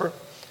this leper.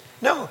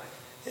 No.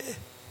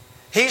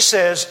 He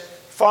says,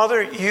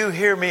 Father, you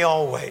hear me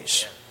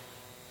always.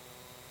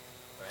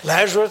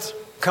 Lazarus,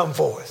 come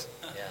forth.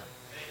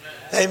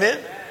 Amen?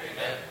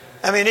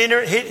 I mean,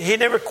 he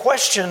never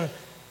questioned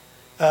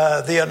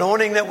the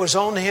anointing that was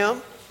on him.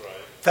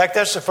 In fact,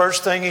 that's the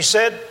first thing he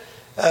said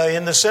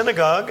in the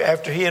synagogue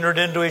after he entered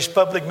into his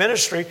public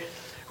ministry,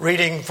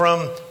 reading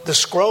from the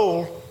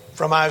scroll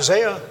from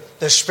Isaiah.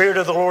 The Spirit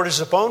of the Lord is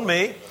upon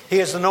me. He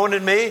has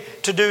anointed me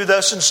to do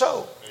thus and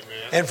so. Amen.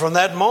 And from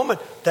that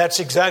moment, that's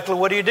exactly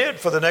what he did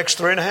for the next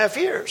 3.5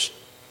 years.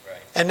 Right.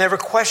 And never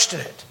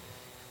questioned it.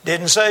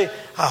 Didn't say,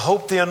 I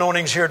hope the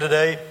anointing's here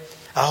today.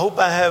 I hope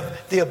I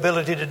have the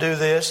ability to do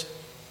this.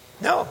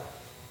 No,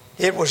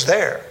 it was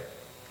there.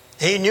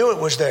 He knew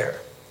it was there.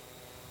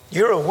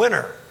 You're a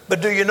winner,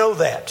 but do you know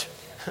that?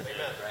 Amen.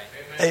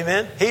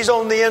 Amen. He's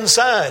on the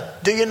inside.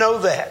 Do you know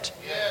that?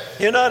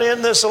 Yes. You're not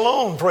in this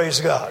alone, praise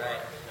God.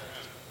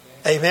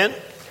 Amen.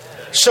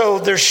 So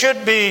there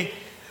should be,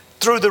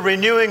 through the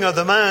renewing of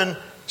the mind,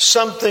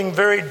 something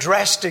very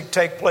drastic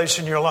take place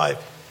in your life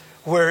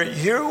where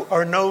you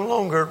are no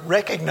longer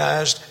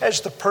recognized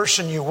as the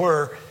person you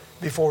were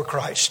before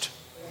Christ.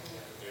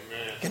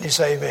 Amen. Can you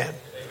say amen?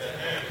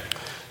 Amen?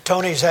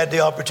 Tony's had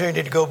the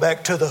opportunity to go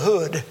back to the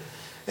hood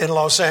in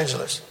Los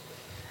Angeles.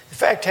 In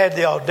fact, had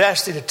the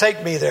audacity to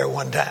take me there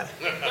one time.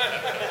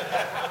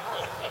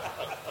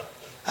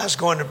 I was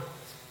going to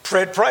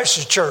Fred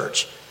Price's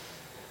church.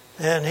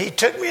 And he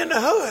took me in the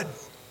hood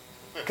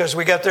because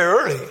we got there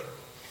early.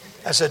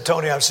 I said,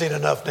 Tony, I've seen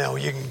enough now.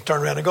 You can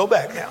turn around and go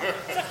back now.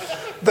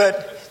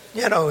 But,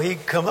 he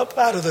come up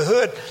out of the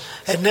hood.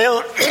 And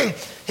now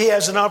he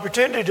has an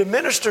opportunity to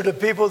minister to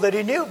people that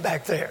he knew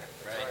back there.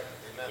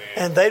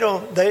 And they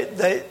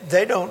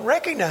don't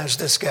recognize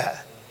this guy.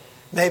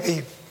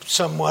 Maybe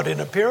somewhat in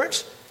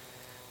appearance,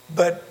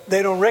 but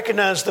they don't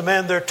recognize the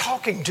man they're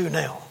talking to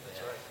now.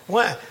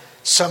 Why?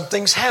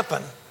 Something's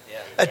happened.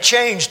 A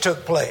change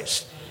took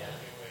place.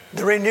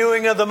 The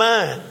renewing of the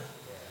mind.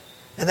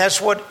 And that's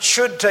what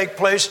should take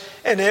place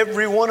in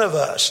every one of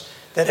us.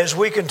 That as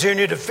we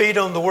continue to feed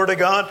on the Word of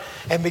God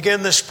and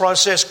begin this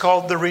process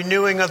called the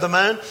renewing of the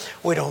mind,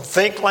 we don't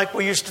think like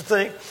we used to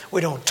think.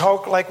 We don't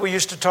talk like we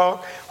used to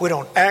talk. We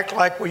don't act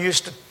like we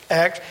used to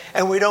act.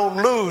 And we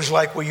don't lose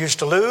like we used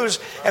to lose.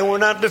 And we're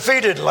not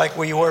defeated like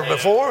we were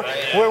before.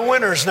 We're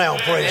winners now,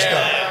 praise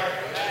God.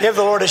 Give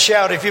the Lord a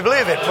shout if you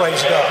believe it,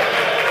 praise God.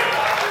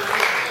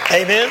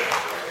 Amen.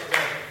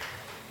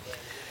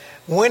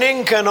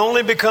 Winning can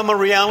only become a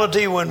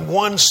reality when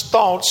one's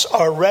thoughts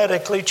are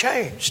radically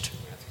changed.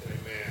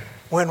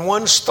 When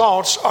one's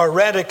thoughts are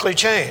radically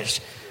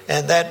changed.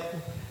 And that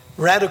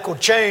radical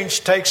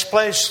change takes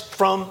place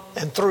from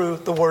and through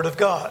the Word of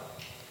God.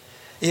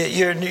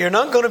 You're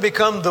not going to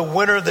become the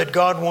winner that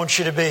God wants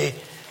you to be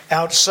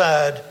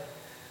outside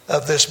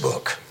of this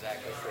book.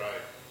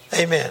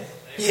 Amen.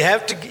 You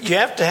have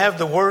to have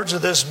the words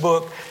of this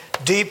book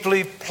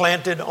deeply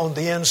planted on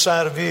the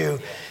inside of you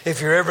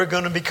if you're ever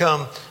going to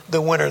become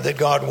the winner that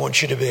God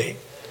wants you to be.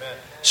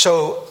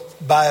 So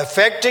by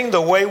affecting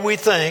the way we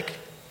think,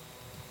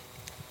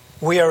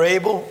 we are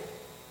able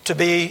to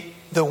be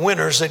the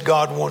winners that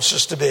God wants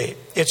us to be.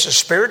 It's a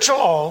spiritual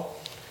law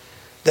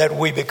that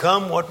we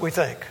become what we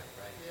think.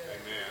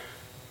 Amen.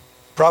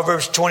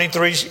 Proverbs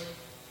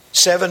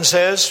 23:7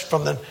 says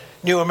from the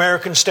New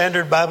American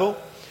Standard Bible,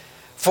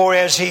 "For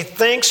as he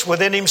thinks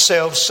within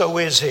himself, so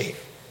is he."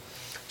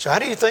 So how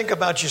do you think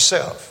about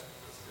yourself?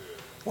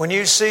 When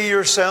you see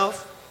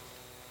yourself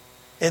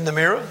in the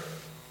mirror,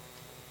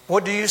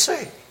 what do you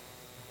see?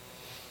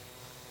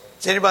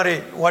 Has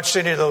anybody watched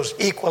any of those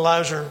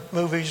Equalizer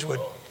movies with...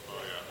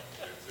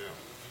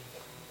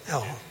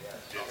 Oh,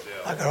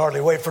 I could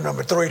hardly wait for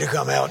number 3 to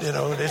come out.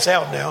 It's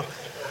out now.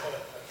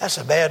 That's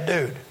a bad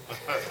dude.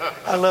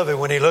 I love it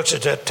when he looks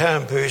at that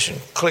timepiece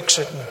and clicks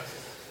it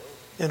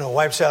and,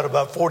 wipes out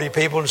about 40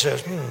 people and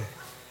says,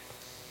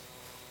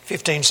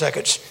 15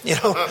 seconds.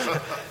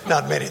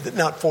 Not many,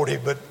 not 40,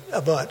 but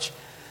a bunch.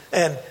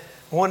 And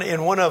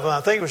in one of them,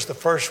 I think it was the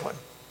first one,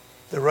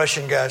 the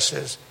Russian guy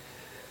says,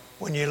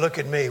 "When you look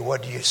at me,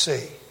 what do you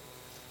see?"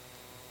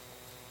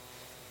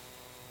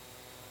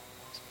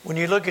 When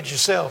you look at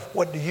yourself,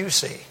 what do you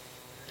see?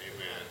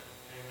 Amen.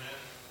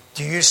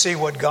 Do you see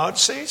what God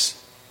sees?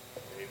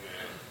 Amen.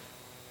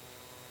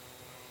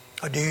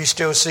 Or do you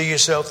still see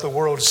yourself the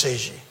world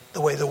sees you, the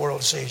way the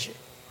world sees you?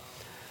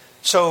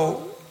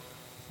 So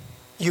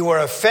you are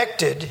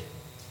affected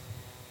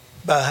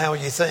by how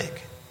you think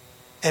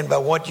and by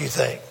what you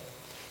think.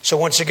 So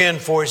once again,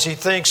 for as he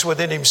thinks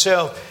within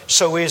himself,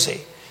 so is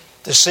he.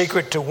 The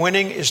secret to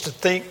winning is to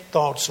think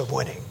thoughts of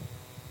winning.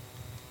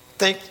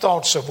 Think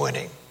thoughts of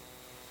winning.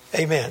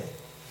 Amen.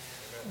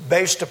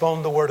 Based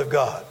upon the Word of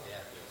God.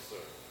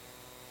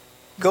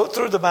 Go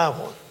through the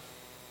Bible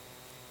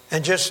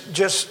and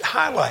just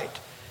highlight.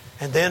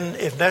 And then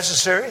if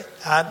necessary,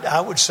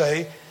 I would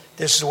say,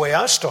 this is the way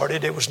I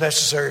started. It was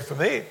necessary for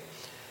me.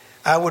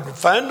 I would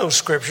find those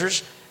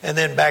scriptures, and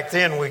then back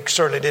then we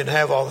certainly didn't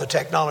have all the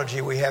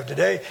technology we have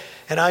today,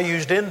 and I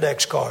used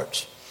index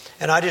cards.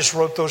 And I just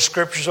wrote those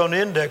scriptures on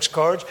index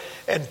cards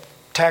and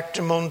tacked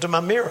them onto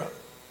my mirror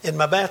in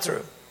my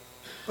bathroom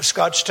with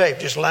Scotch tape,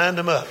 just lined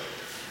them up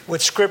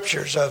with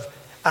scriptures of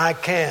I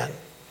can,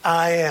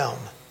 I am.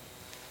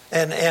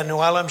 And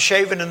while I'm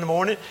shaving in the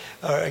morning,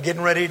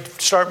 getting ready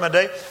to start my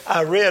day,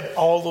 I read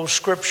all those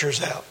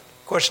scriptures out.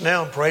 Of course,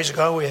 now, praise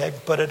God, we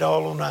had put it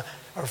all on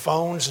our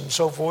phones and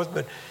so forth,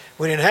 but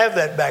we didn't have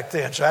that back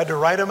then, so I had to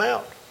write them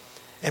out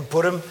and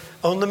put them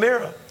on the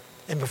mirror.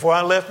 And before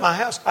I left my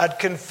house, I'd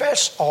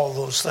confess all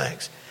those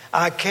things.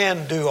 I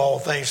can do all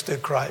things through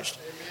Christ.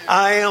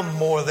 I am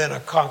more than a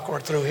conqueror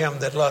through him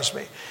that loves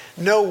me.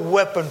 No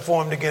weapon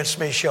formed against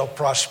me shall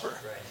prosper.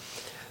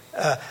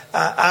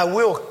 I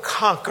will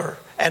conquer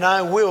and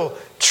I will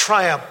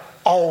triumph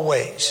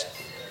always.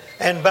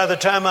 And by the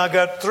time I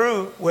got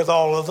through with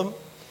all of them,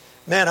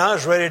 man, I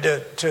was ready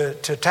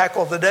to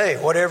tackle the day,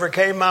 whatever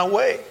came my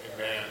way.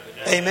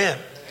 Amen.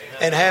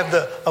 And have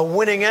a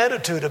winning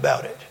attitude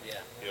about it.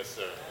 Yes,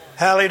 sir.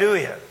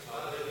 Hallelujah.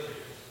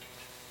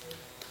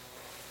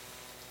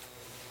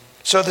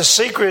 So the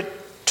secret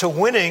to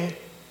winning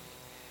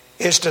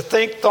is to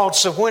think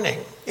thoughts of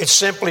winning. It's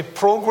simply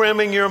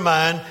programming your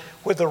mind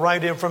with the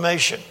right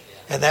information.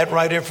 And that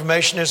right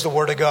information is the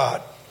Word of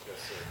God. Yes,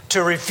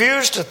 to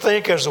refuse to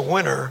think as a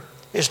winner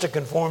is to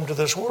conform to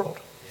this world.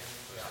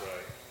 That's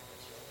right.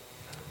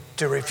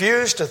 To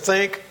refuse to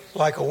think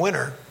like a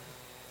winner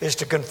is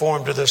to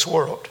conform to this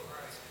world.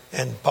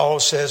 And Paul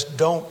says,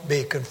 don't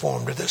be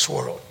conformed to this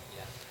world.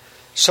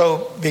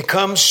 So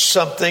become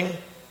something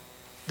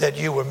that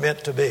you were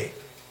meant to be.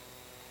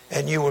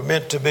 And you were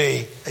meant to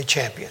be a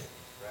champion.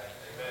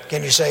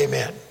 Can you say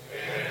amen?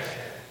 Amen.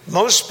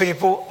 Most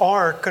people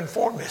are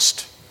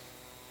conformist.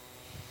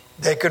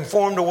 They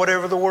conform to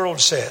whatever the world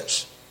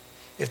says.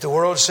 If the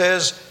world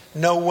says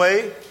no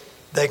way,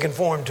 they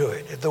conform to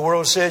it. If the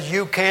world says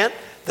you can't,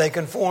 they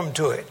conform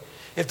to it.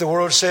 If the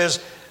world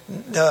says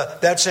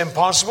that's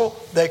impossible,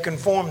 they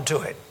conform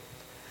to it.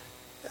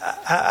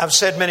 I've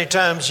said many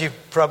times,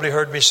 you've probably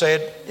heard me say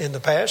it in the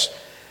past,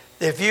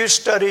 if you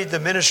studied the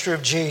ministry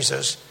of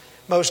Jesus,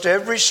 most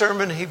every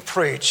sermon he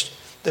preached,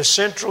 the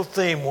central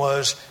theme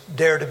was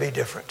dare to be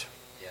different.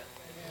 Yeah.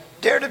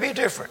 Dare to be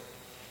different.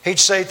 He'd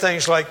say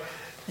things like,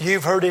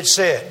 you've heard it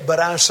said, but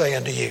I say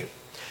unto you.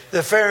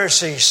 The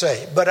Pharisees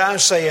say, but I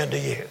say unto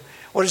you.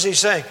 What is he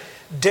saying?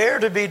 Dare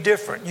to be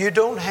different. You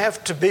don't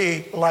have to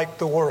be like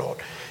the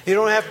world. You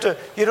don't have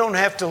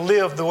to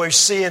live the way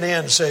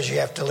CNN says you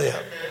have to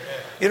live.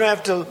 You don't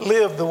have to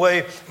live the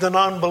way the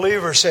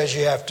non-believer says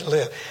you have to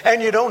live.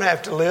 And you don't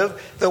have to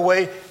live the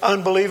way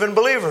unbelieving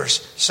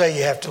believers say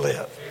you have to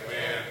live.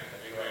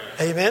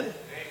 Amen? Amen?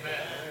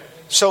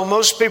 So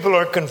most people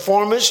are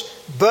conformists,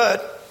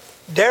 but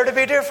dare to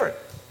be different.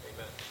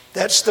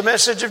 That's the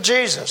message of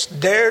Jesus.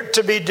 Dare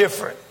to be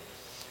different.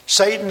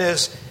 Satan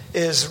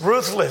is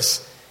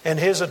ruthless in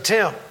his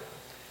attempt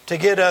to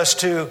get us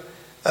to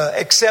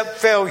accept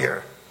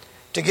failure,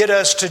 to get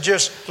us to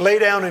just lay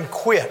down and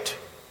quit.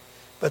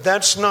 But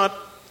that's not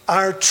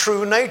our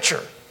true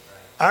nature.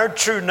 Our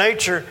true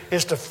nature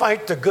is to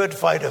fight the good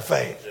fight of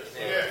faith.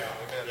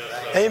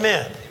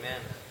 Amen.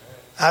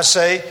 I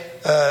say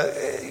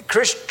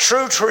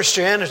true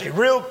Christianity,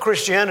 real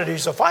Christianity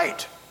is a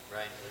fight.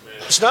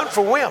 It's not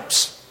for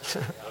wimps.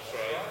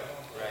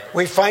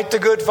 We fight the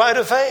good fight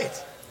of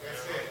faith.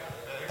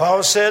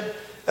 Paul said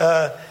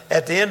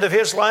at the end of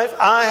his life,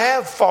 I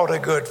have fought a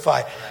good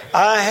fight.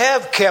 I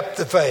have kept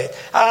the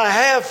faith. I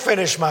have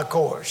finished my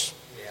course.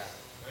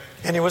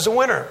 And he was a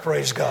winner,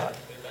 praise God.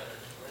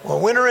 Well,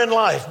 a winner in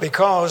life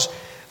because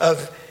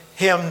of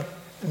him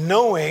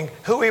knowing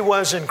who he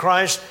was in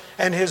Christ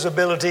and his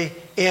ability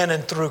in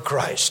and through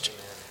Christ.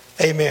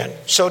 Amen.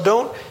 So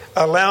don't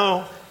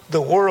allow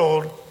the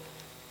world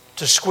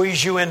to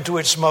squeeze you into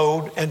its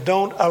mode, and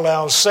don't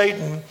allow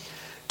Satan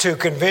to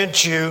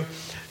convince you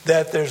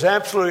that there's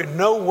absolutely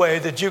no way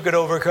that you could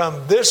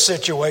overcome this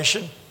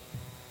situation.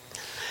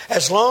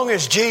 As long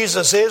as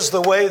Jesus is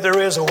the way,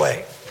 there is a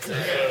way.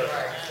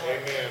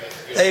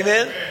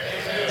 Amen.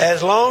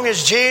 As long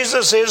as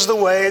Jesus is the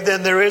way,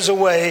 then there is a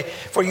way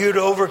for you to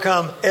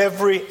overcome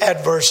every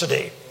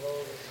adversity.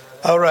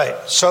 All right.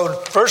 So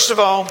first of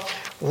all,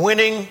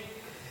 winning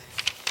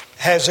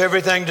has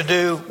everything to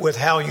do with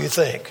how you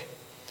think.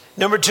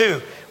 Number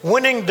two,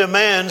 winning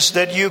demands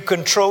that you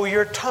control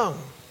your tongue.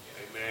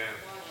 Amen.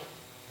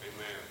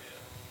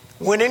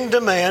 Winning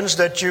demands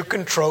that you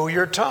control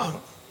your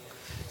tongue.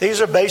 These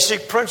are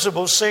basic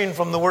principles seen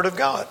from the Word of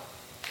God.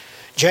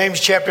 James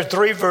chapter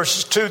 3,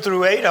 verses 2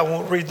 through 8. I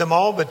won't read them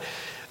all, but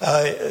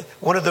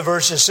one of the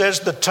verses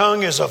says, the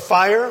tongue is a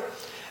fire,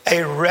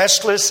 a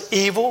restless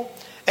evil,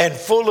 and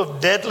full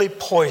of deadly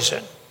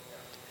poison.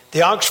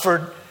 The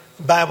Oxford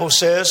Bible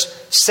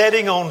says,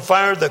 setting on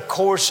fire the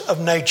course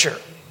of nature.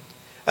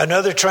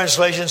 Another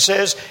translation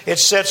says, it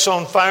sets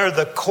on fire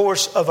the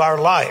course of our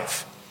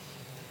life.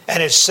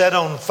 And it's set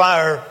on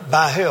fire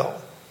by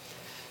hell.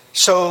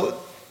 So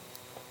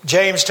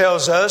James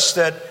tells us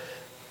that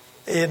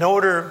in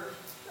order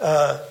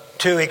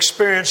to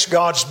experience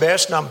God's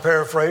best, and I'm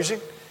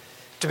paraphrasing,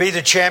 to be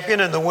the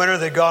champion and the winner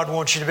that God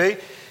wants you to be,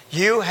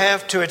 you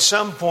have to at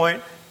some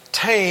point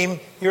tame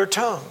your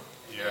tongue.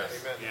 Yes.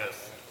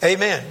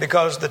 Amen.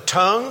 Because the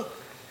tongue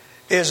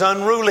is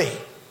unruly.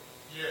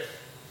 Yes.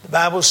 The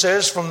Bible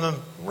says from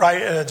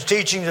the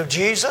teachings of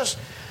Jesus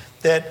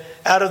that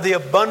out of the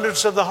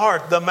abundance of the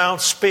heart, the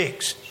mouth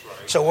speaks.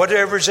 Right. So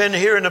whatever's in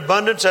here in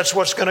abundance, that's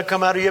what's going to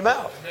come out of your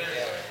mouth.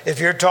 Amen. If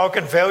you're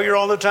talking failure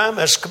all the time,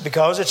 that's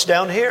because it's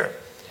down here.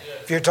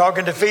 If you're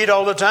talking defeat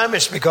all the time,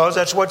 it's because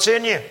that's what's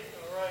in you.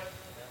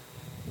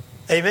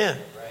 Amen.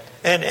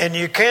 And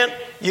you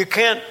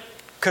can't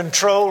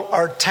control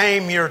or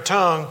tame your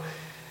tongue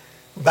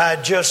by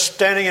just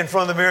standing in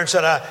front of the mirror and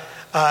saying,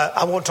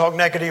 I won't talk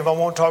negative, I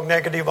won't talk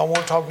negative, I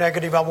won't talk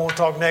negative, I won't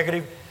talk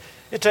negative.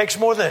 It takes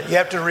more than that. You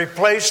have to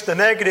replace the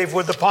negative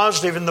with the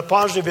positive, and the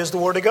positive is the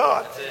Word of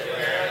God.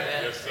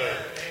 Yes, sir.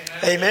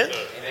 Amen.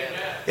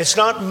 It's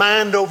not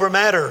mind over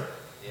matter.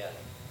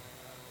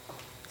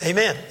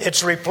 Amen.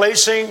 It's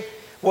replacing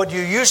what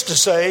you used to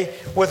say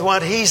with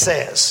what He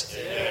says.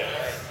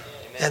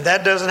 And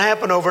that doesn't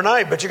happen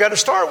overnight, but you got to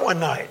start one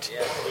night.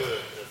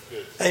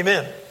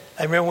 Amen.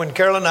 I remember when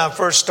Carol and I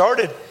first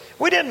started,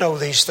 we didn't know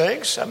these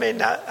things. I mean,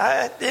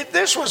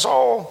 this was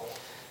all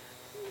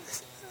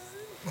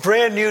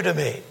brand new to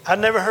me. I'd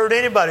never heard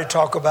anybody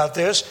talk about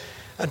this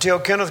until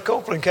Kenneth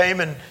Copeland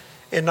came in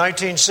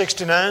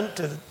 1969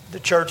 to the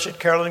church that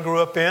Carolyn grew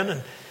up in.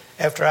 And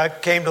after I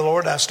came to the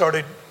Lord, I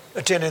started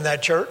attending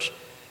that church.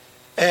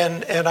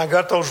 And I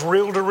got those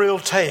reel-to-reel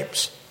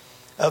tapes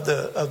of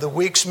the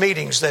week's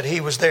meetings that he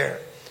was there.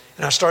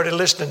 And I started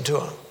listening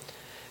to him.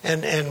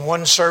 And in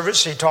one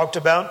service, he talked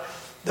about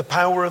the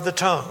power of the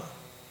tongue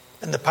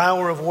and the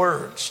power of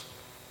words.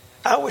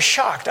 I was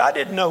shocked. I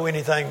didn't know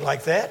anything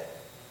like that.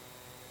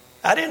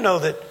 I didn't know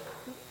that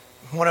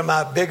one of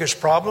my biggest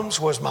problems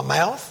was my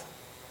mouth.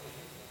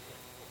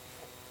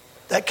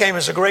 That came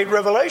as a great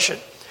revelation.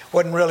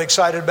 Wasn't really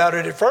excited about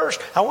it at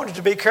first. I wanted it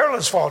to be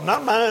Carolyn's fault,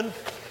 not mine.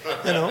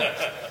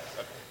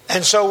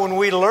 And so when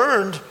we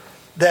learned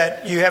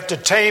that you have to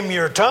tame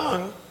your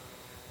tongue,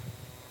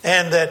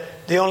 and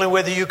that the only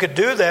way that you could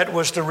do that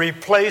was to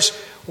replace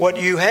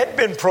what you had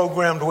been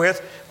programmed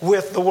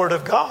with the Word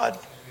of God.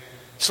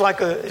 It's like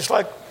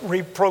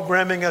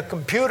reprogramming a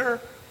computer.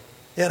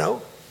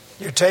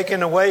 You're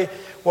taking away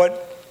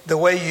the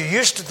way you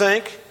used to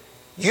think,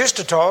 used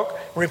to talk,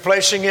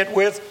 replacing it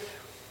with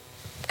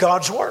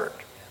God's Word.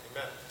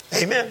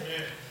 Amen.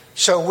 Amen.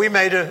 So we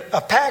made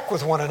a pact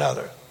with one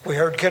another. We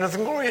heard Kenneth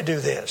and Gloria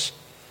do this.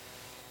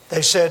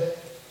 They said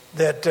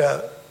that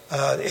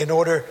in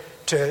order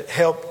to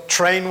help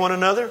train one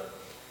another,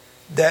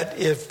 that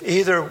if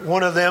either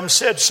one of them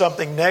said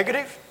something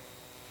negative,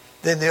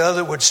 then the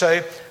other would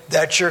say,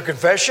 "That's your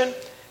confession,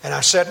 and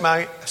I set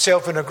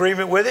myself in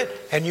agreement with it,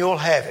 and you'll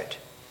have it."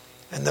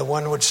 And the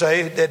one would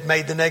say that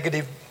made the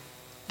negative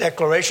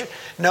declaration,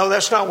 "No,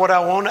 that's not what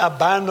I want. I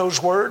bind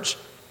those words.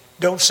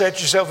 Don't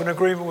set yourself in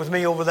agreement with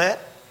me over that."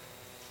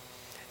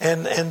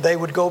 And they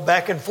would go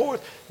back and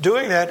forth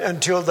doing that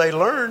until they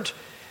learned.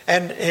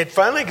 And it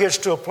finally gets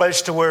to a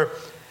place to where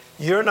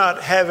you're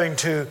not having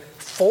to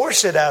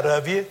force it out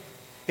of you.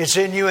 It's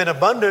in you in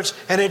abundance,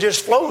 and it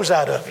just flows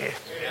out of you.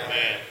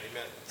 Amen.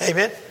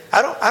 Amen.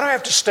 I don't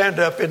have to stand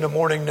up in the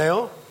morning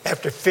now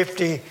after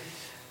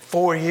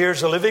 54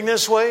 years of living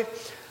this way.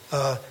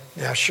 I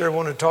sure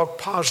want to talk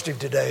positive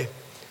today.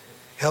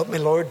 Help me,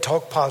 Lord,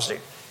 talk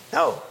positive.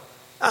 No,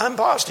 I'm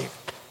positive.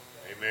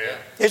 Amen.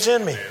 It's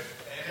in me.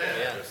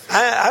 Amen.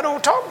 I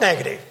don't talk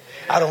negative.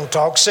 I don't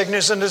talk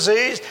sickness and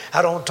disease.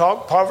 I don't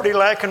talk poverty,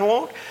 lack, and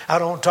want. I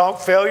don't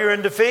talk failure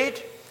and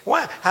defeat.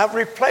 Why? I've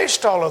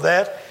replaced all of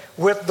that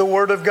with the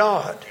Word of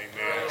God.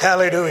 Amen.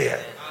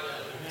 Hallelujah.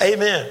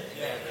 Amen.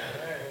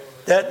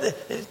 That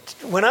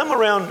when I'm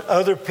around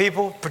other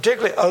people,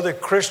 particularly other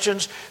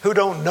Christians who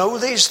don't know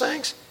these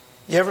things,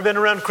 you ever been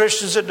around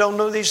Christians that don't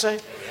know these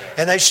things?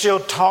 And they still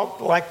talk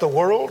like the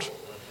world?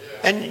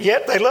 And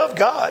yet they love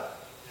God,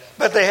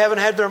 but they haven't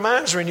had their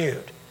minds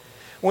renewed.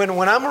 When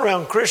I'm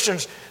around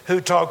Christians who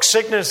talk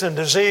sickness and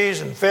disease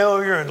and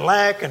failure and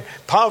lack and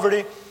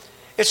poverty,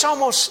 it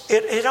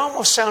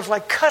almost sounds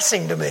like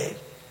cussing to me.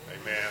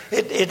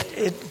 Amen.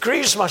 It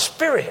grieves my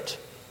spirit.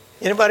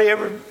 Anybody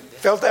ever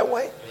felt that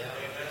way?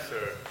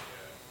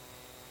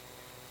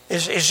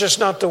 It's just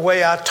not the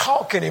way I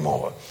talk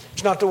anymore.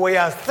 It's not the way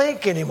I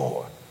think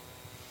anymore.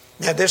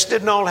 Now, this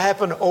didn't all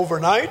happen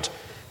overnight,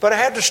 but I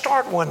had to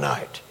start one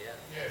night.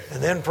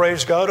 And then,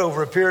 praise God,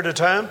 over a period of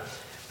time,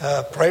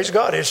 praise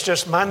God, it's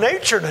just my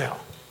nature now.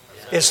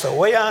 It's the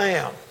way I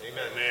am.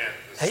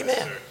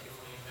 Amen.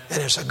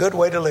 And it's a good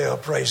way to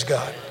live, praise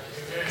God.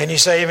 Can you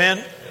say amen?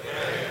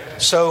 Amen.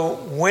 So,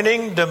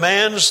 winning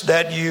demands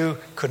that you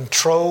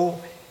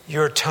control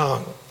your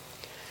tongue.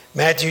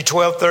 Matthew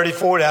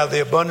 12:34, out of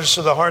the abundance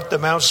of the heart the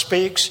mouth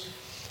speaks.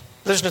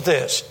 Listen to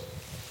this.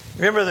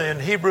 Remember that in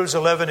Hebrews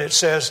 11 it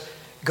says,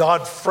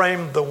 God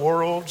framed the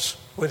worlds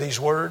with His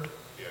Word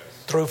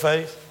through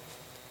faith.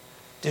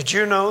 Did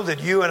you know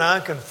that you and I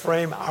can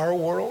frame our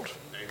world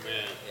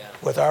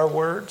with our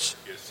words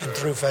and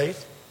through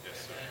faith?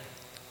 Yes,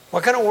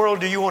 what kind of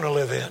world do you want to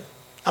live in?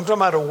 I'm talking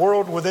about a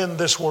world within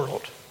this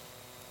world.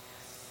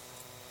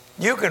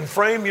 You can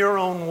frame your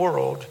own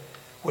world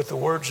with the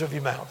words of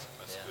your mouth.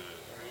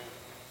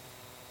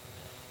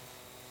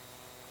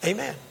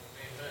 Amen.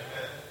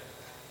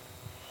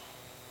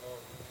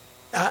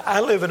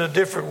 I live in a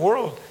different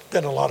world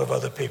than a lot of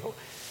other people.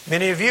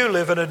 Many of you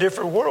live in a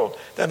different world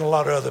than a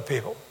lot of other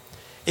people.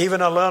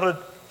 Even a lot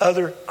of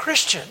other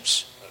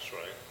Christians. That's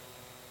right.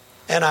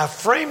 And I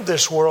framed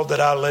this world that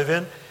I live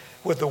in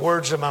with the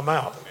words of my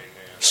mouth. Amen.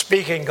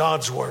 Speaking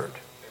God's Word.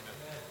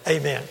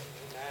 Amen. Amen.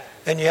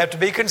 And you have to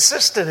be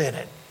consistent in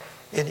it.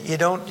 And you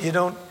don't,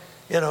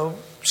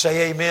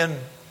 say amen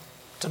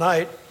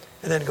tonight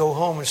and then go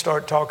home and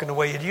start talking the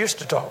way you used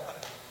to talk.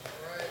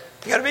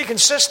 You got to be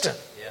consistent.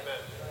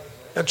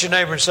 Look at your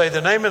neighbor and say, the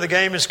name of the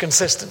game is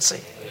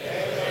consistency.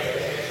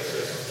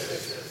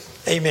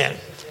 Amen.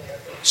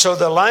 So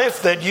the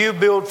life that you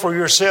build for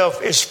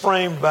yourself is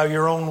framed by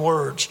your own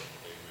words.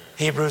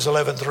 Hebrews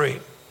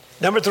 11:3.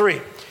 Number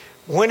 3,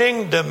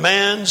 winning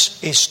demands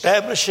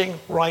establishing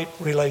right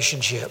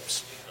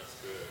relationships.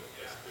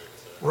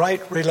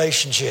 Right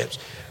relationships.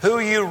 Who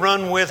you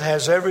run with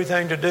has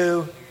everything to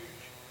do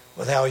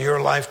with how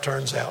your life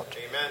turns out.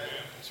 Amen.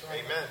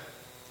 Amen.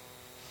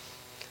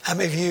 How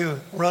many of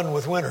you run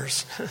with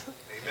winners? Amen.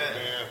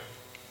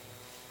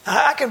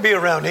 I can be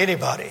around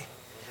anybody,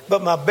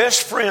 but my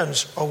best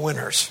friends are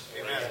winners.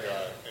 Amen.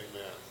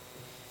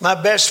 My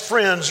best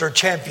friends are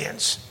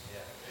champions.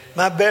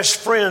 My best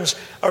friends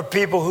are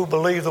people who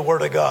believe the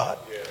Word of God.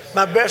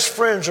 My best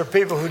friends are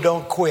people who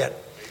don't quit.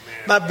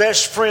 My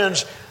best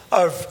friends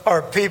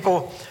are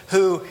people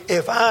who,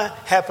 if I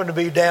happen to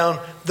be down,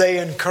 they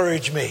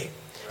encourage me.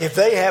 If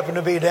they happen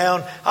to be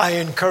down, I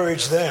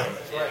encourage them.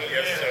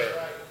 Yes,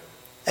 sir.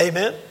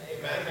 Amen?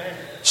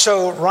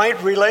 So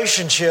right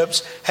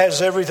relationships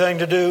has everything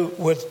to do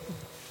with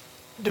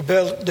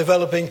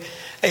developing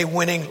a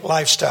winning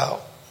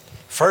lifestyle.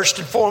 First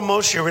and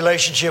foremost, your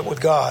relationship with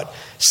God.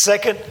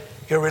 Second,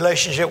 your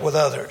relationship with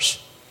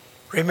others.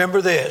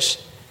 Remember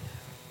this.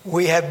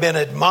 We have been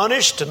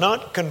admonished to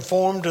not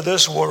conform to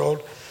this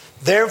world.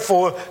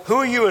 Therefore,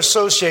 who you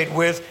associate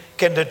with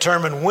can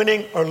determine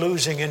winning or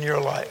losing in your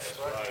life.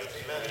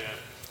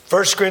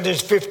 1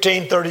 Corinthians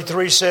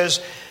 15:33 says,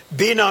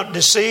 "Be not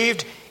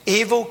deceived,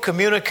 evil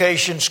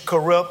communications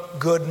corrupt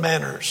good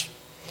manners."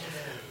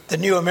 The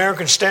New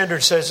American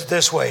Standard says it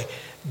this way,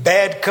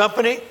 "Bad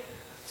company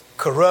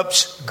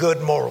corrupts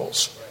good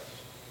morals."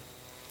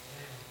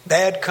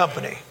 Bad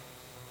company.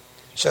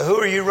 So who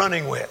are you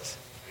running with?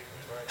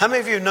 How many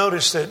of you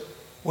noticed that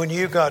when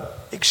you got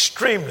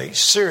extremely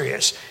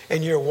serious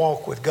in your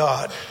walk with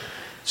God,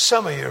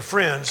 some of your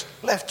friends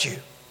left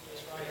you?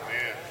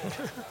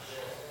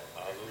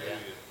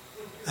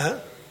 Huh?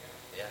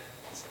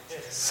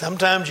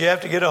 Sometimes you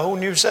have to get a whole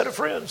new set of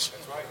friends.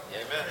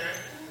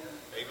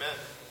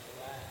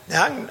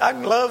 Now, I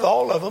can love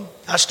all of them.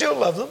 I still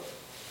love them.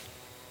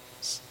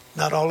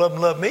 Not all of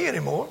them love me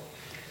anymore.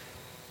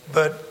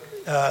 But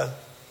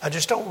I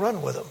just don't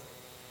run with them.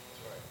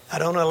 I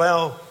don't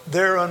allow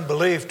their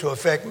unbelief to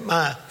affect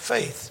my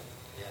faith.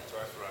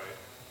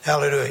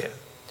 Hallelujah.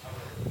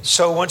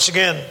 So once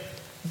again,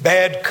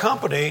 bad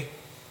company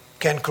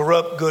can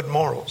corrupt good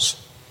morals.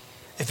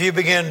 If you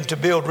begin to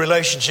build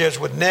relationships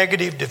with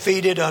negative,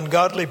 defeated,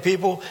 ungodly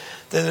people,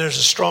 then there's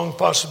a strong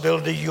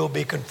possibility you'll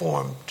be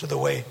conformed to the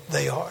way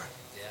they are.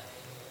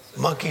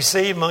 Monkey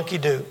see, monkey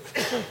do.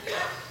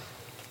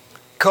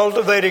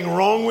 Cultivating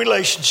wrong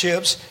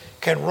relationships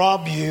can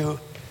rob you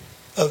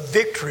of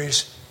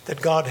victories that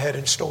God had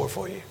in store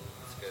for you.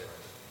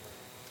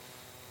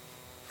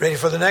 Ready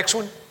for the next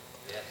one?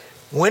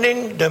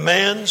 Winning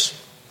demands,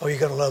 oh, you're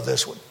going to love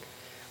this one.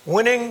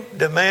 Winning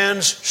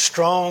demands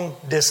strong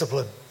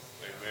discipline.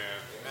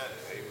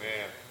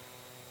 Amen.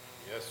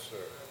 Yes, sir.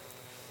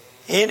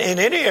 In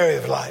any area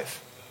of life.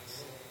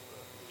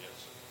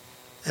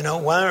 You know,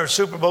 why are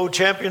Super Bowl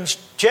champions?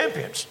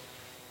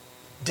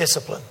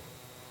 Discipline.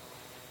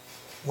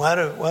 Why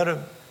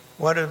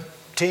do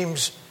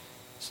teams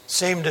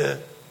seem to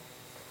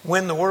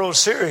win the World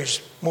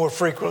Series more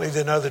frequently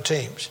than other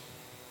teams?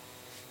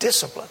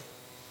 Discipline.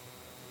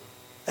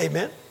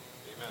 Amen?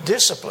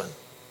 Discipline.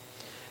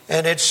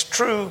 And it's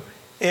true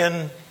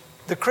in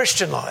the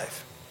Christian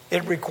life.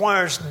 It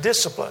requires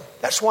discipline.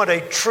 That's what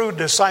a true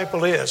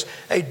disciple is,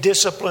 a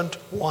disciplined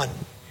one.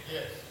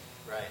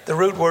 The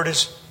root word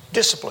is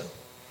discipline.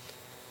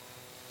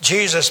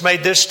 Jesus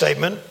made this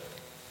statement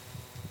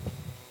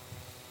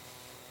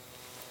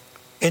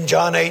in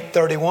John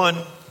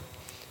 8:31.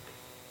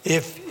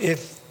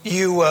 If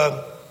you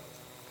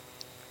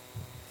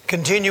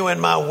continue in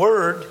my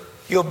word,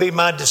 you'll be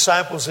my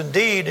disciples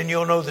indeed, and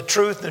you'll know the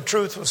truth, and the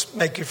truth will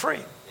make you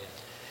free.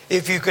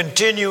 If you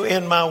continue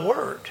in my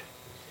word,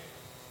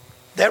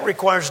 that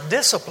requires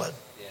discipline.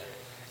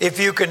 If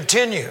you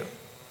continue,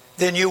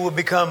 then you will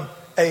become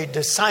a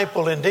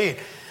disciple indeed.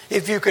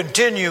 If you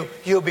continue,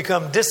 you'll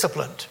become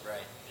disciplined.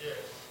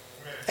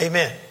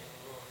 Amen.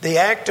 The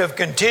act of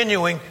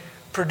continuing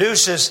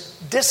produces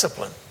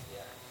discipline.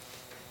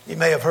 You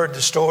may have heard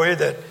the story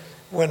that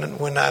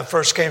when I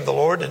first came to the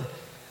Lord, and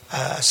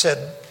I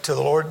said to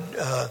the Lord,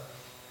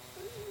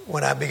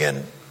 when I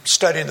began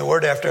studying the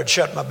Word after I'd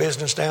shut my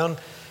business down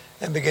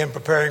and began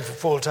preparing for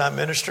full-time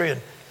ministry,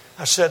 and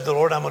I said to the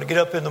Lord, I'm going to get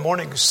up in the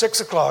morning at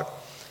 6 o'clock,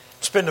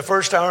 spend the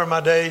first hour of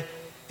my day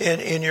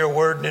in your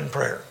Word and in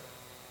prayer.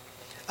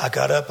 I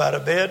got up out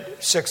of bed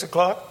at 6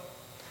 o'clock,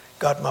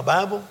 got my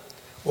Bible,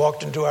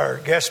 walked into our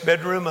guest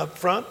bedroom up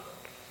front,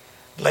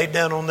 laid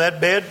down on that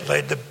bed,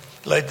 laid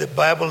the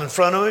Bible in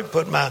front of me,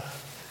 put my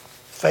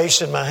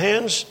face in my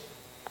hands.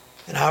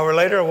 An hour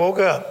later, I woke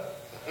up.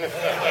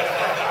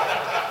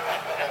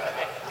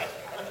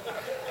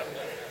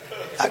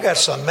 I got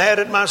so mad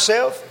at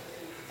myself.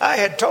 I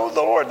had told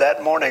the Lord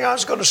that morning I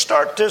was going to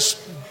start this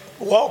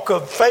walk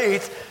of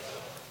faith,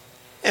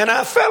 and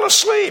I fell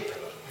asleep.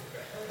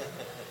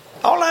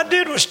 All I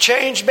did was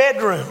change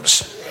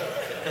bedrooms.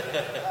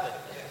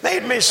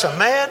 Made me so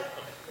mad.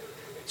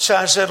 So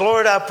I said,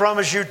 Lord, I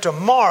promise you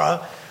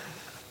tomorrow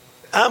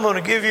I'm going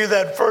to give you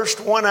that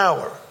first 1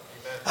 hour.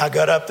 I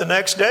got up the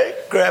next day,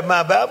 grabbed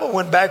my Bible,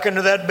 went back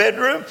into that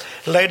bedroom,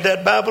 laid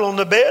that Bible on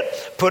the bed,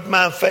 put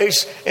my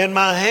face in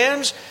my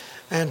hands,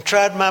 and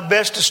tried my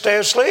best to stay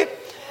asleep.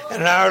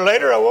 And an hour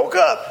later, I woke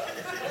up.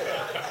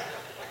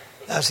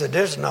 I said,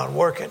 this is not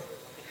working.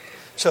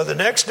 So the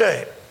next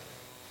day,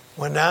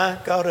 when I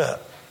got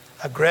up,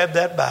 I grabbed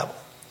that Bible.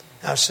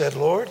 I said,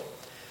 Lord,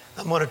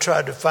 I'm going to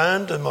try to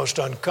find the most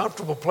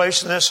uncomfortable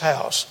place in this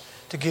house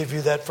to give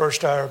you that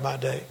first hour of my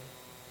day.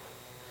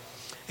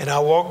 And I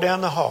walked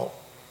down the hall,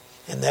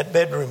 and that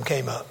bedroom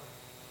came up.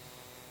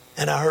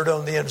 And I heard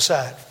on the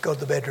inside, go to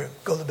the bedroom,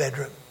 go to the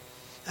bedroom.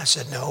 I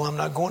said, no, I'm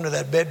not going to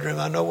that bedroom.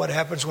 I know what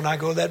happens when I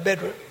go to that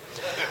bedroom.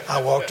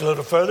 I walked a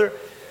little further,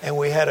 and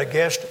we had a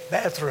guest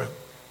bathroom.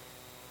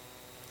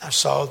 I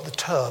saw the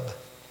tub.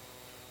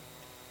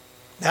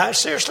 Now, I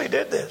seriously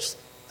did this.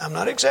 I'm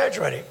not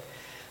exaggerating.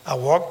 I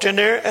walked in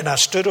there, and I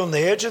stood on the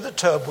edge of the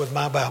tub with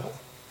my Bible.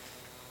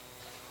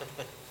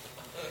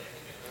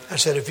 I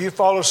said, if you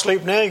fall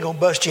asleep now, you're going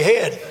to bust your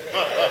head.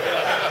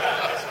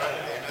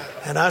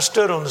 And I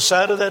stood on the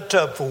side of that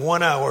tub for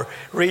 1 hour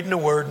reading the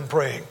Word and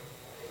praying.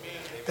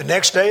 The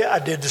next day, I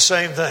did the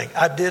same thing.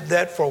 I did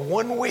that for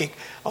 1 week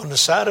on the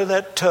side of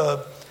that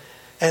tub.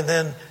 And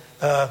then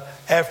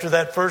after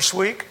that first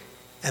week,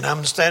 and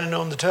I'm standing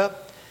on the tub,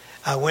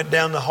 I went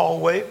down the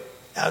hallway.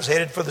 I was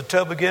headed for the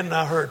tub again, and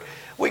I heard,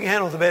 we can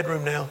handle the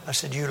bedroom now. I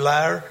said, you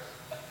liar.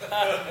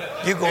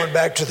 You going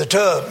back to the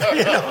tub.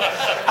 You know,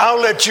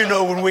 I'll let you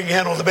know when we can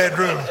handle the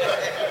bedroom.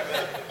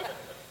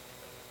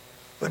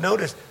 But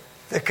notice,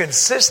 the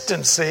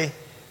consistency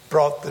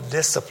brought the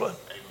discipline.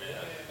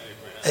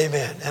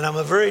 Amen. And I'm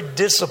a very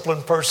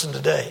disciplined person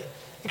today.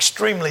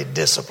 Extremely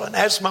disciplined.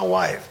 Ask my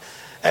wife.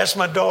 Ask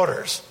my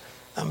daughters.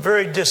 I'm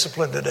very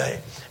disciplined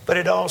today. But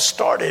it all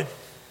started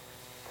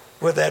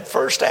with that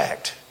first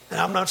act. And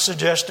I'm not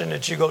suggesting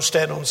that you go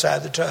stand on the side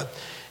of the tub.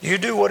 You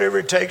do whatever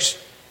it takes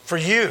for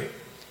you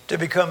to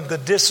become the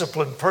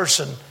disciplined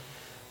person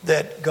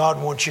that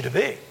God wants you to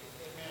be.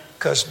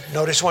 Because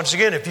notice once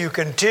again, if you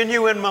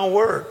continue in my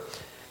word,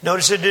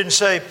 notice it didn't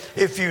say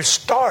if you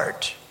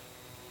start.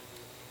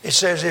 It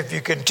says if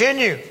you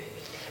continue.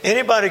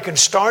 Anybody can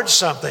start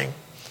something,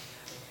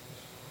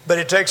 but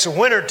it takes a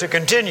winner to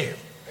continue.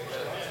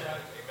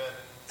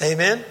 Amen?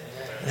 Amen?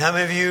 And how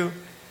many of you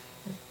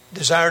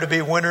desire to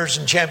be winners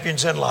and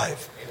champions in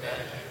life?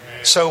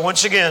 Amen. So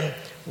once again,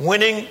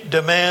 winning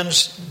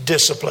demands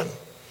discipline.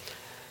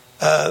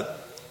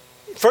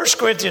 1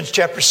 Corinthians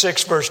chapter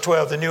 6, verse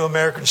 12, the New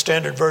American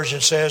Standard Version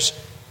says,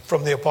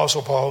 from the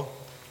Apostle Paul,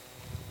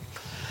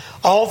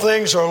 all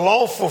things are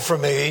lawful for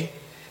me,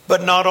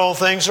 but not all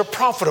things are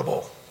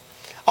profitable.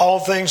 All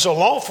things are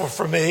lawful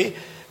for me,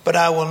 but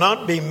I will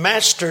not be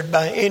mastered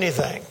by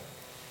anything.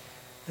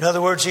 In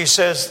other words, he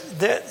says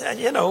that,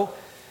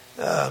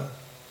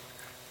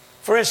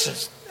 for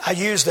instance, I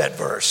use that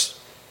verse.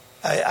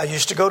 I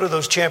used to go to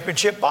those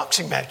championship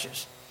boxing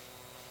matches.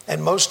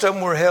 And most of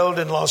them were held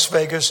in Las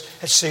Vegas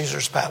at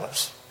Caesar's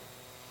Palace.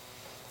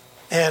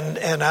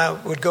 And I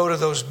would go to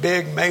those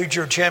big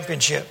major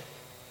championship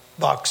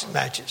boxing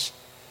matches.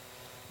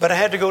 But I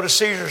had to go to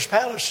Caesar's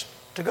Palace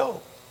to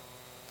go.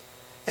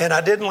 And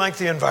I didn't like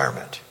the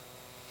environment.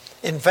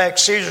 In fact,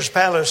 Caesar's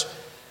Palace,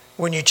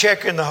 when you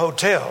check in the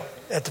hotel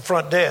at the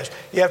front desk,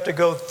 you have to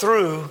go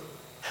through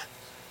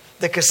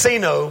the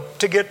casino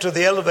to get to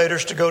the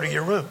elevators to go to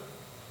your room.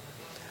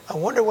 I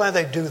wonder why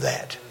they do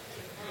that.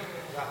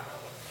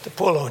 To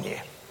pull on you.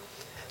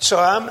 So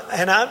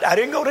I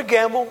didn't go to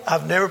gamble.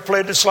 I've never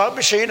played the slot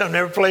machine.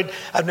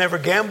 I've never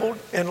gambled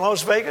in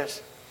Las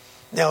Vegas.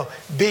 Now,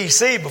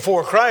 BC,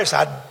 before Christ,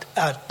 I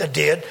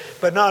did,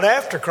 but not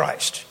after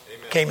Christ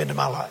came into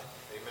my life.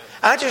 Amen.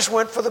 I just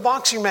went for the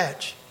boxing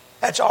match.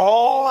 That's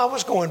all I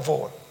was going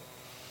for.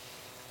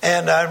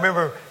 And I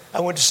remember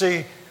I went to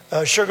see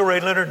Sugar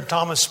Ray Leonard and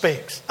Thomas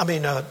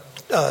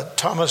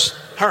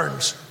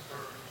Hearns,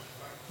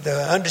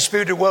 the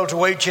undisputed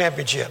welterweight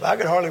championship. I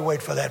could hardly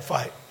wait for that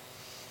fight.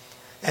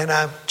 And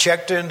I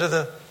checked into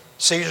the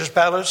Caesar's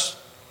Palace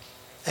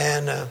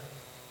and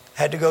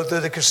had to go through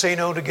the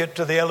casino to get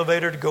to the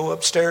elevator to go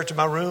upstairs to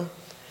my room.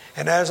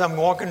 And as I'm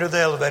walking to the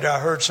elevator, I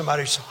heard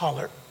somebody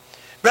holler,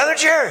 Brother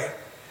Jerry,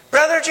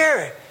 Brother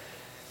Jerry.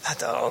 I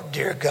thought, oh,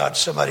 dear God,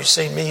 somebody's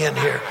seen me in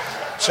here.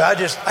 So I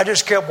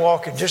just kept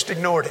walking, just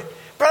ignored it.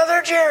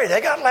 Brother Jerry.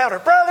 They got louder.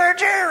 Brother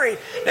Jerry.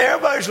 Now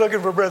everybody's looking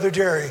for Brother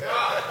Jerry.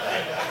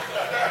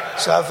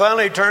 So I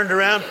finally turned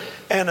around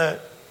and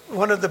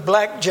one of the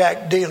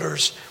blackjack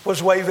dealers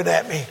was waving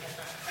at me.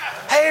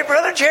 Hey,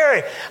 Brother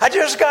Jerry, I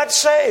just got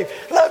saved.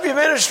 Love your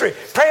ministry.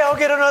 Pray I'll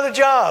get another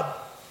job.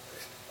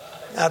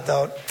 I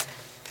thought,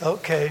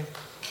 okay.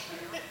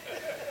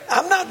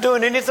 I'm not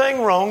doing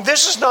anything wrong.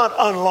 This is not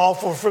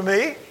unlawful for me.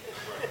 Amen.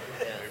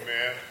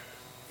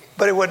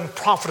 But it wasn't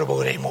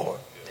profitable anymore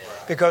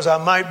because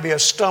I might be a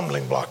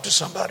stumbling block to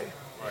somebody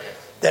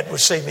that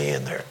would see me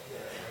in there.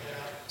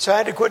 So I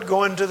had to quit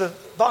going to the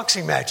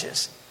boxing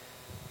matches.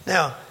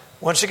 Now,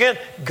 once again,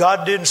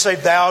 God didn't say,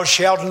 thou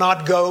shalt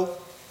not go.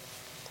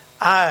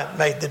 I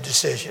made the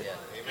decision.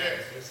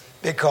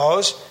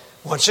 Because,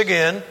 once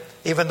again,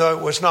 even though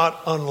it was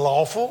not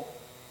unlawful,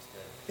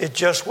 it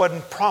just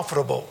wasn't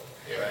profitable.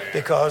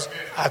 Because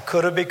I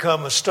could have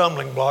become a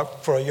stumbling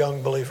block for a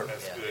young believer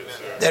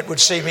that would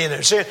see me in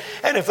their sin.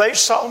 And if they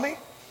saw me,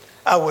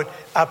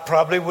 I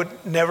probably would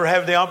never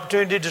have the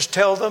opportunity to just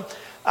tell them,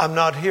 I'm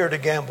not here to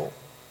gamble.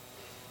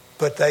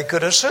 But they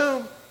could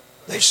assume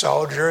they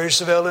saw Jerry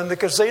Savelle in the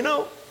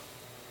casino.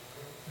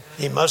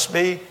 He must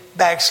be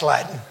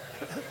backsliding.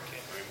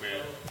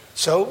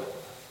 So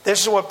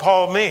this is what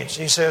Paul means.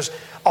 He says,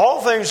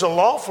 all things are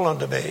lawful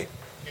unto me,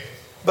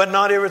 but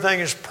not everything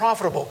is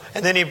profitable.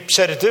 And then he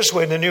said it this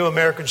way in the New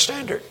American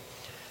Standard.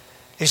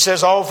 He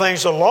says, all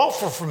things are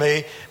lawful for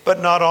me,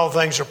 but not all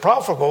things are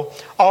profitable.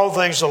 All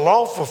things are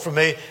lawful for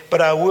me, but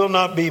I will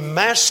not be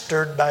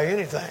mastered by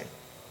anything.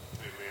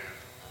 Amen.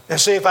 And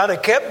see, if I'd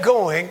have kept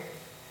going,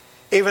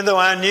 even though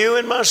I knew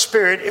in my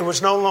spirit it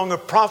was no longer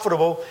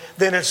profitable,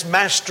 then it's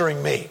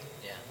mastering me.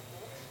 Yeah.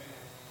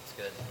 That's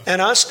good.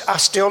 And I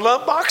still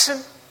love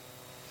boxing,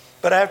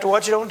 but I have to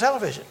watch it on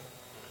television.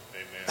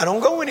 Amen. I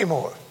don't go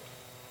anymore.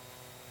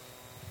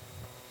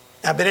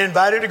 I've been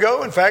invited to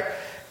go. In fact,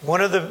 one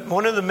of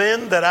the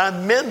men that I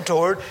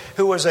mentored,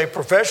 who was a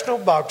professional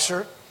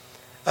boxer,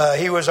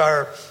 he was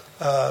our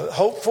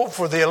hopeful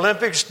for the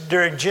Olympics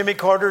during Jimmy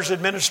Carter's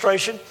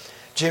administration.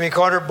 Jimmy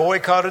Carter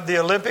boycotted the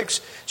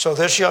Olympics, so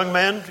this young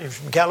man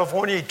from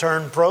California, he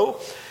turned pro,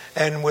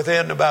 and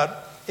within about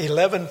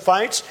 11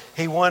 fights,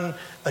 he won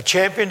a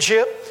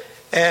championship.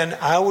 And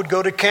I would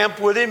go to camp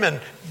with him,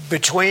 and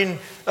between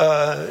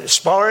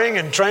sparring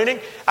and training,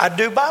 I'd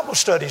do Bible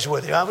studies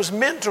with him. I was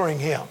mentoring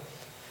him.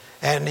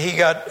 And he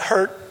got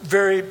hurt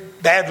very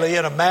badly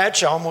in a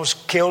match. I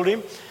almost killed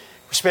him.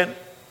 Spent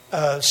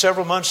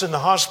several months in the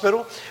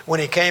hospital.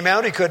 When he came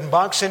out, he couldn't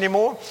box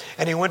anymore.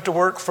 And he went to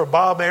work for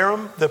Bob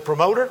Arum, the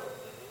promoter,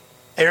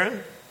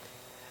 Aaron.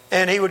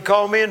 And he would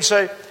call me and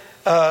say,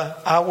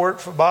 I work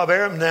for Bob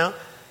Arum now,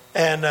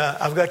 and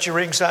I've got your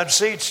ringside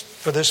seats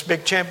for this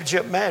big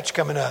championship match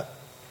coming up.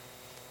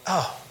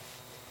 Oh.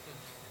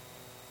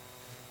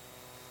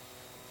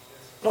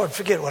 Lord,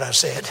 forget what I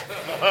said.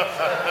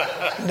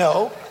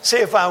 No. See,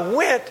 if I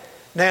went,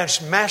 now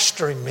it's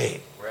mastering me.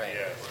 Right.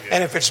 Yeah, yeah.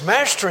 And if it's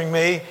mastering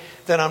me,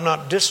 then I'm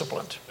not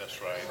disciplined. That's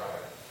right.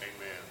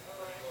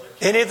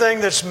 Amen.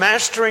 Anything that's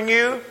mastering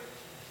you,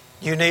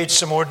 you need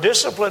some more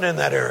discipline in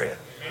that area.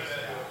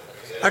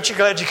 Aren't you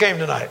glad you came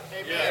tonight?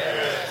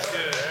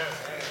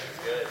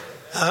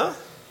 Huh?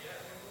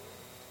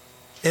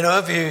 You know,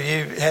 if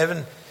you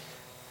haven't,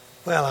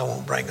 well, I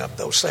won't bring up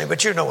those things,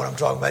 but you know what I'm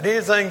talking about.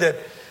 Anything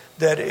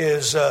that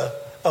is a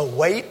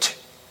weight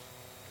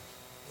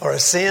or a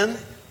sin,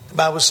 the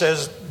Bible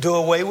says do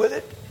away with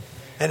it.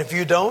 And if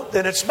you don't,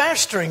 then it's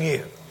mastering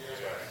you.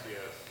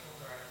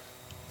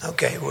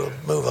 Okay, we'll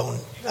move on.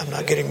 I'm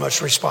not getting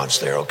much response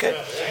there,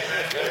 okay?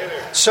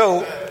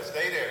 So,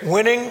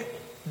 winning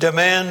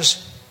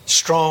demands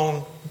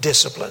strong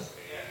discipline.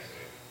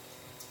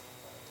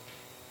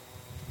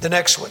 The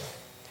next one.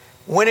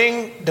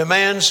 Winning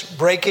demands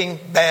breaking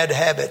bad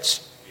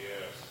habits.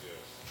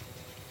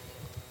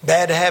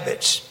 Bad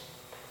habits.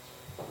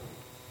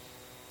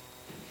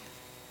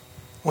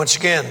 Once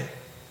again,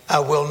 I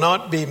will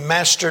not be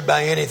mastered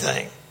by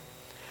anything.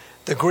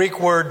 The Greek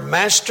word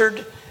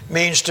mastered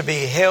means to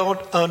be held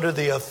under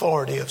the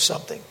authority of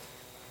something.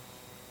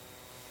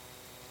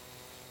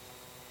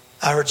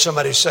 I heard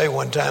somebody say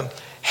one time,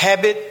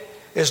 habit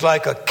is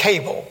like a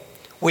cable.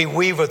 We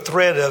weave a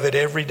thread of it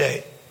every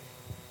day.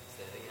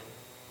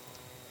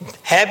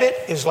 Habit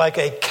is like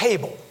a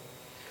cable.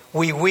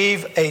 We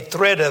weave a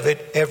thread of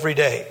it every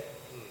day.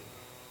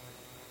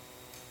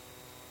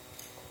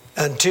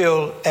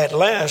 Until at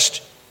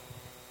last,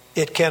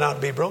 it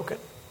cannot be broken.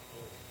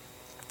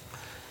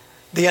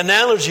 The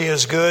analogy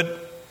is good,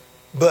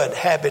 but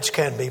habits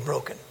can be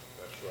broken.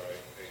 That's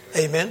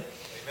right. Amen?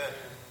 Amen.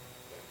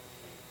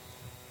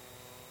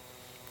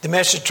 The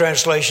Message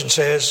translation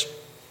says,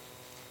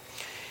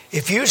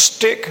 if you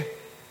stick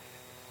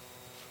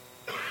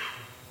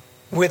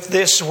with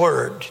this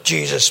word,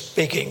 Jesus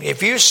speaking,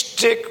 if you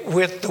stick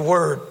with the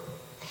word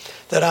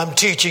that I'm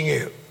teaching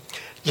you,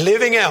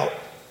 living out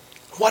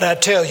what I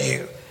tell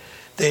you,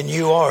 then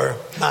you are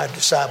my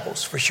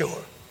disciples for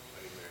sure.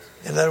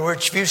 In other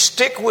words, if you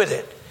stick with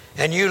it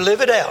and you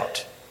live it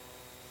out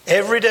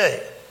every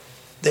day,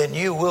 then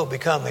you will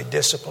become a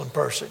disciplined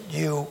person.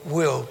 You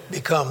will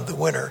become the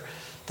winner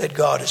that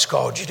God has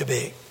called you to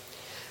be.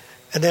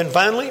 And then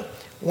finally,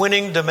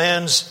 winning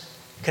demands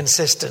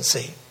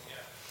consistency.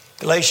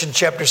 Galatians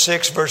chapter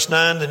 6, verse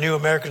 9, the New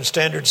American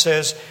Standard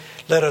says,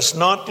 let us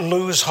not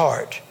lose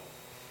heart,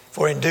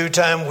 for in due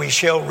time we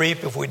shall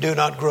reap if we do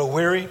not grow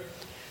weary.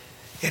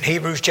 In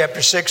Hebrews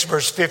chapter 6,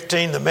 verse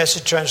 15, the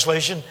Message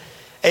translation,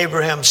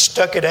 Abraham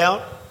stuck it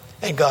out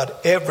and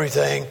got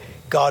everything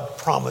God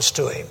promised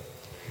to him.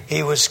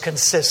 He was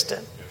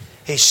consistent.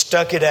 He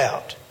stuck it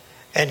out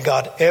and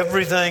got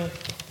everything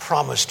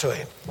promised to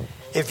him.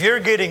 If you're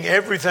getting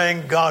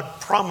everything God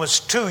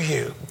promised to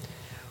you,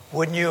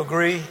 wouldn't you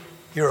agree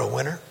you're a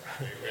winner?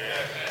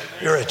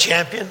 You're a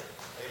champion.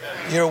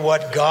 You're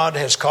what God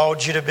has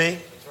called you to be.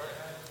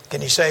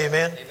 Can you say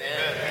amen? Amen.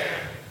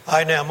 All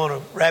right, now I'm going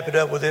to wrap it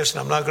up with this,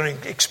 and I'm not going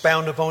to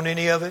expound upon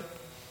any of it.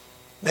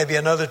 Maybe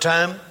another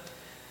time.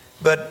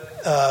 But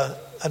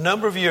a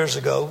number of years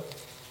ago,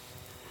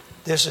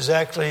 this is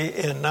actually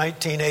in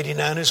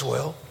 1989 as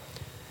well,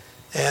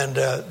 and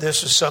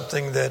this is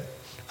something that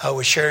I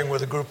was sharing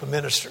with a group of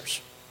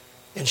ministers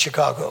in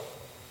Chicago.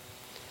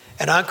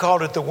 And I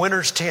called it the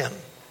Winner's 10.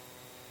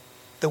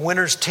 The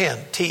Winner's 10,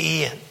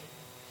 T-E-N.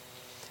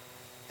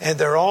 And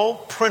they're all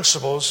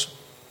principles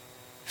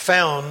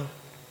found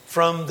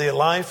from the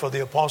life of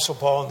the Apostle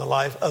Paul and the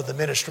life of the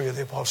ministry of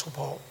the Apostle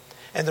Paul.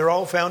 And they're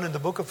all found in the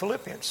book of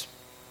Philippians.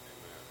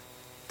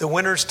 The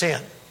winner's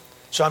 10.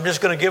 So I'm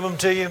just going to give them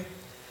to you,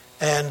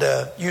 and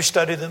you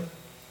study them,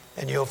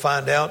 and you'll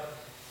find out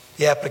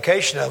the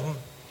application of them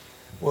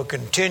will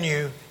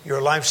continue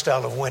your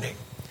lifestyle of winning.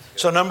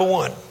 So number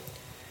one,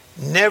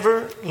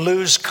 never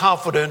lose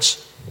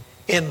confidence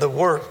in the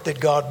work that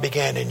God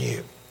began in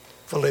you.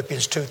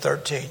 Philippians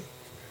 2:13.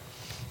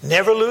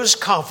 Never lose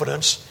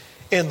confidence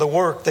in the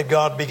work that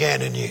God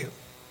began in you.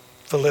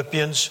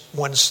 Philippians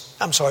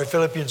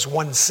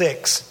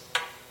 1:6.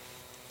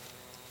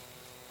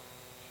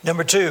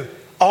 Number two,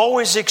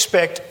 always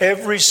expect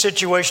every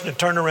situation to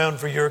turn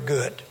around for your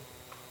good.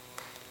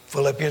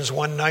 Philippians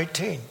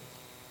 1:19.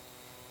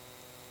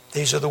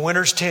 These are the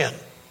winner's 10.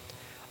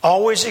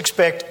 Always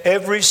expect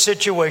every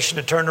situation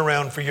to turn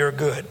around for your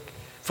good.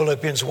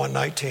 Philippians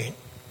 1:19.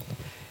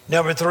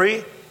 Number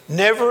three,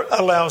 never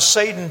allow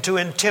Satan to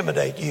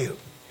intimidate you.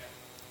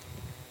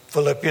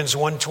 Philippians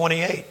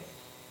 1:28.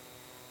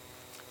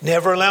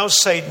 Never allow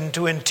Satan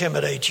to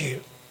intimidate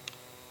you.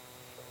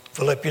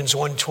 Philippians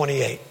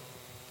 1:28.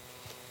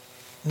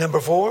 Number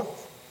four,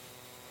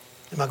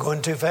 am I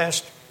going too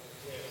fast?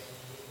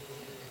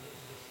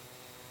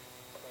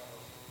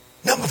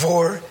 Number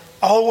four,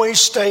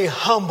 always stay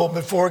humble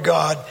before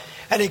God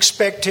and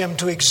expect Him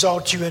to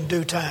exalt you in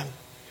due time.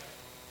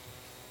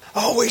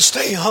 Always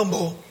stay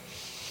humble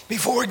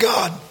before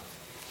God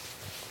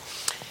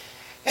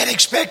and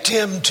expect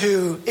Him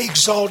to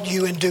exalt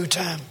you in due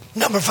time.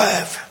 Number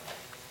five,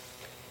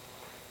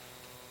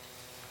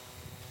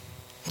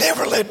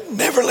 never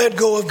let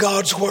go of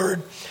God's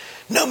word,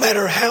 no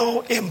matter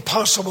how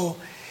impossible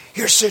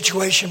your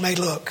situation may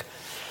look.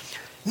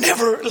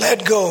 Never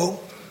let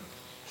go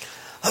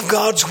of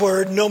God's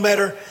word, no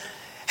matter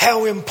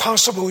how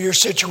impossible your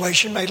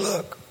situation may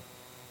look.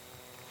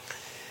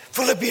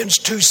 Philippians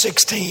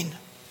 2:16.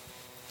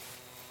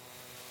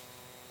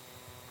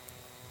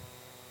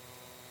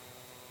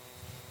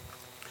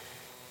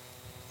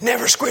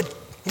 Never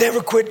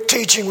quit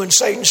teaching when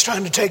Satan's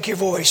trying to take your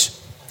voice.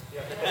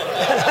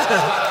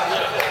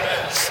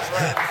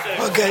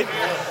 Okay.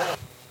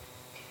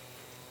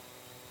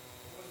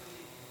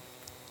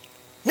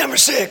 Number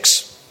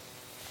 6.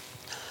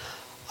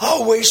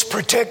 Always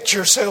protect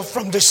yourself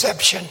from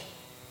deception.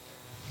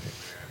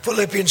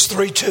 Philippians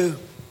 3:2.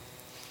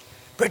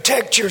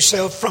 Protect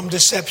yourself from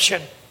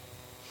deception.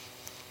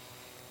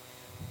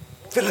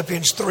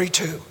 Philippians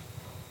 3:2.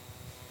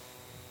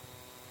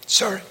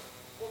 Sorry.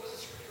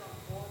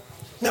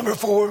 Number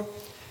 4,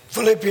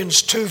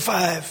 Philippians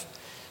 2:5.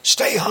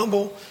 Stay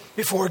humble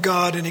before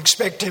God and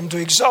expect Him to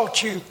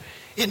exalt you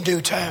in due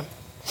time.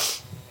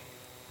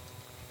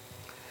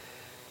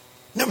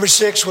 Number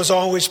 6 was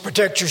always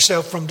protect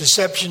yourself from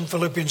deception.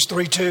 Philippians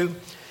 3:2.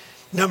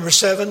 Number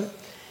 7,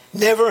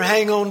 never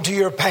hang on to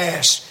your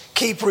past.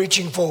 Keep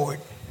reaching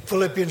forward.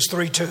 Philippians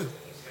 3:2.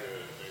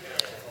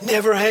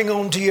 Never hang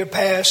on to your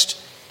past.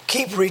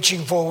 Keep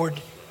reaching forward.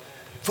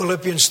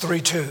 Philippians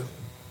 3:2.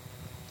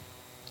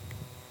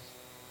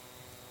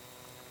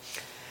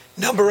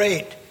 Number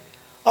 8,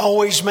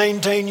 always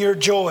maintain your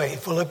joy.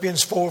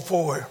 Philippians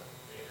 4:4.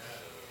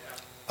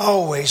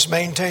 Always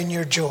maintain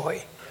your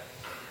joy.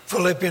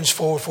 Philippians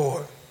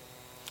 4:4.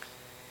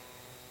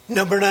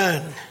 Number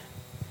 9,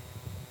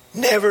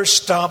 never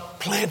stop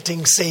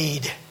planting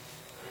seed.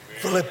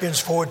 Philippians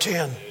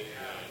 4:10.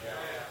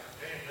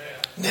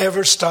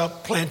 Never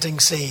stop planting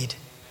seed.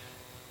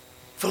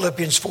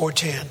 Philippians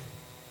 4:10.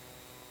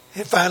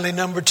 And finally,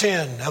 number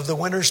 10 of the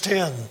winner's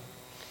 10.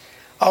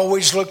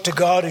 Always look to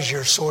God as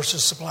your source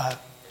of supply.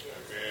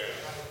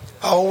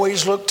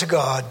 Always look to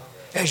God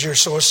as your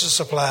source of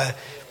supply.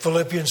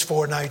 Philippians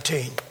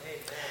 4:19.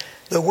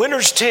 The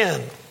winner's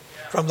 10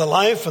 from the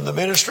life and the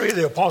ministry of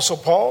the Apostle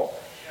Paul,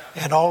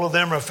 and all of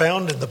them are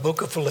found in the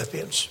book of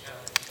Philippians.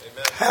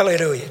 Amen.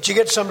 Hallelujah. Did you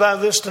get something out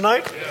of this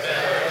tonight?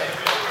 Amen.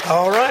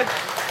 All right.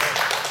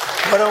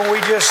 Why don't we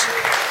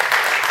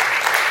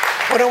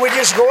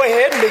just go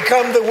ahead and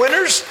become the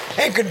winners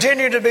and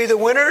continue to be the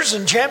winners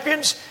and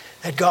champions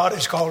that God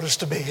has called us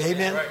to be.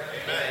 Amen.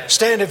 Amen.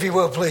 Stand if you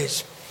will,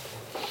 please.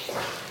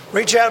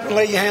 Reach out and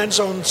lay your hands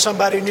on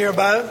somebody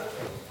nearby.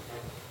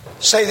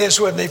 Say this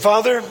with me.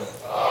 Father,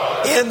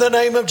 in the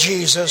name of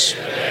Jesus,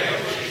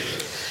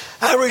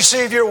 I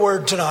receive your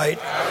word tonight.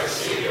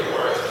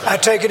 I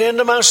take it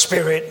into my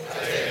spirit,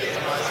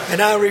 and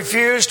I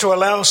refuse to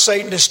allow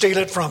Satan to steal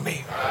it from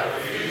me.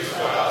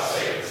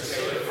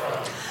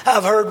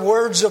 I've heard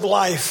words of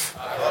life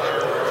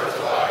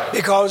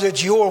because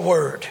it's your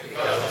word.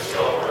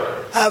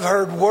 I've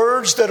heard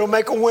words that will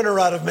make a winner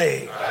out of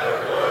me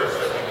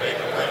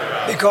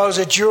because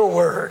it's your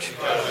word.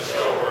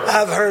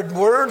 I've heard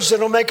words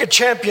that will make a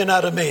champion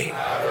out of me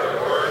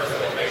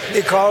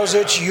because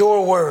it's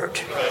your word.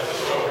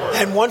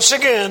 And once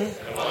again,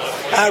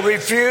 I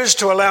refuse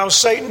to allow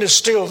Satan to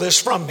steal this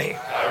from me.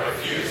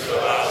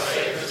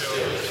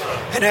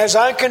 And as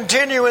I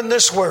continue in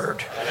this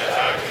word,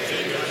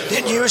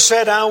 then you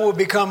said I will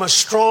become a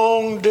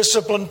strong,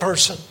 disciplined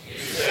person.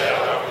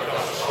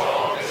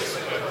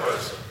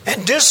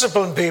 And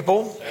disciplined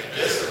people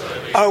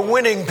are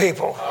winning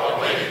people.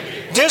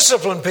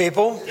 Disciplined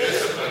people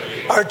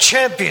are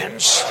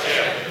champions.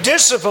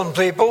 Disciplined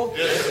people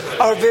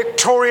are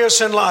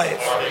victorious in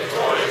life.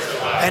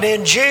 And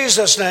in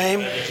Jesus' name,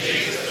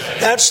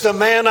 that's the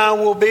man I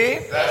will be.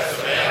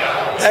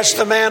 That's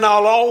the man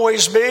I'll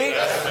always be.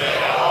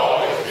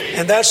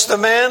 And that's the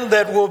man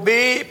that will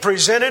be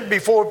presented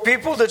before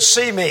people that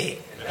see me.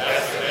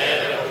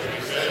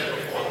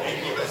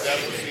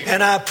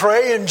 And I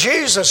pray in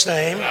Jesus'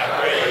 name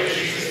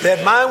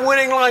that my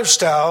winning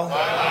lifestyle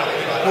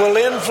will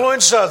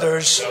influence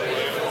others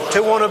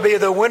to want to be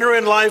the winner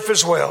in life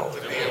as well.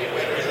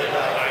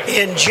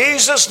 In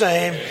Jesus'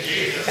 name,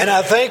 and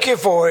I thank you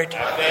for it.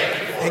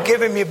 And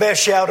give him your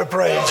best shout of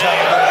praise.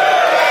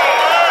 Hallelujah.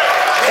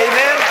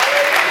 Amen.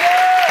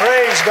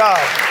 Praise God.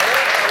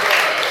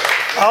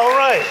 All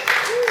right.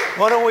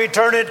 Why don't we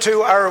turn it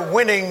to our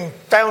winning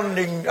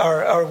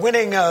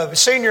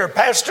senior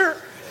pastor,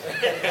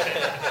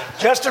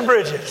 Justin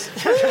Bridges.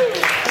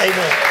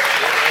 Amen.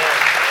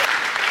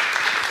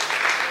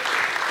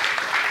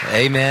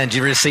 Amen. Did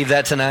you receive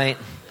that tonight?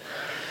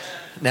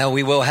 Now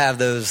we will have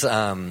those.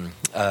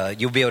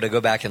 You'll be able to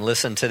go back and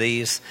listen to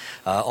these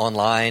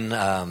online,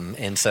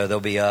 and so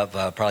they'll be up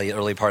probably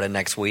early part of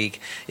next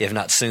week, if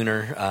not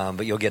sooner.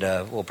 But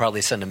we'll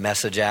probably send a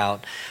message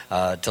out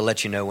to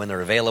let you know when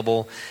they're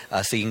available,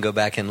 so you can go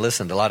back and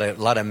listen to a lot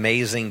of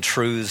amazing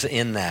truths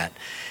in that.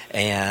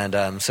 And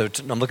I'm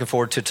looking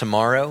forward to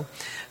tomorrow.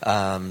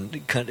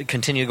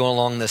 Continue going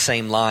along the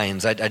same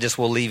lines. I just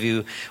will leave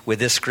you with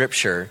this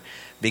scripture,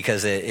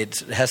 because it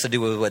has to do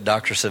with what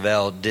Dr.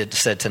 Savelle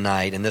said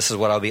tonight. And this is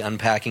what I'll be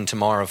unpacking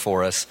tomorrow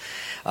for us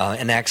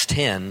in Acts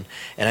 10.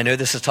 And I know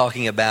this is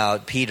talking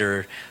about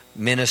Peter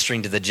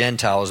ministering to the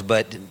Gentiles,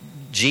 but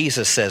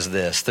Jesus says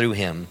this through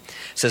him.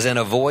 It says, and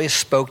a voice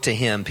spoke to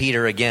him,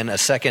 Peter, again a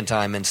second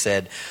time, and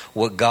said,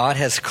 what God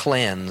has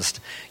cleansed,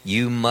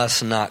 you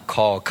must not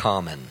call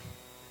common.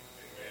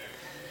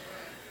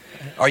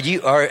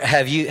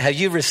 Have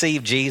you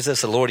received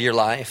Jesus, the Lord of your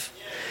life?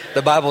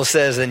 The Bible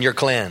says then you're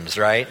cleansed,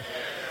 right?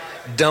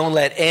 Don't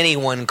let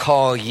anyone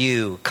call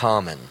you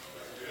common.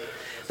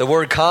 The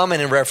word common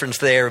in reference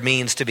there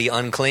means to be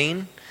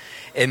unclean.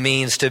 It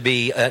means to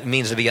be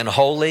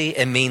unholy.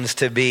 It means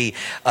to be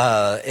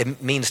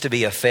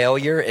a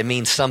failure. It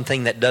means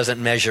something that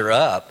doesn't measure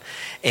up.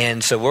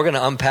 And so we're going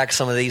to unpack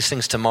some of these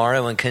things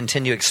tomorrow and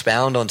continue to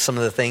expound on some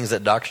of the things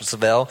that Dr.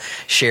 Savelle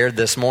shared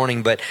this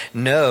morning. But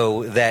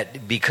know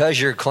that because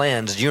you're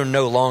cleansed, you're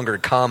no longer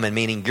common,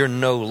 meaning you're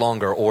no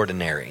longer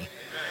ordinary.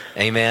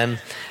 Amen.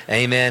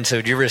 Amen. So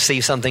did you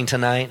receive something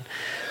tonight?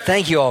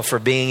 Thank you all for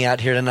being out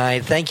here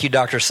tonight. Thank you,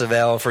 Dr.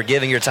 Savelle, for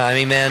giving your time.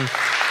 Amen.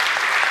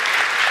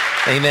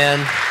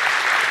 Amen.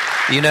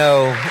 You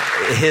know,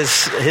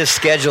 his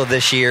schedule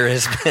this year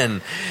has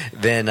been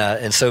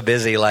and so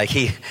busy. Like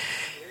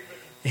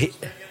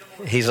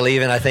he's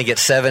leaving, I think, at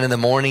 7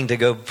 a.m. to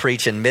go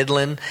preach in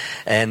Midland,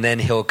 and then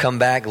he'll come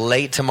back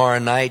late tomorrow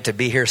night to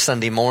be here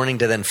Sunday morning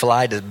to then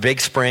fly to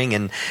Big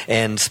Spring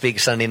and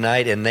speak Sunday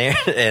night in there,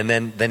 and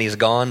then he's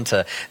gone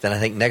to. Then I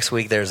think next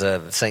week there's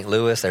a St.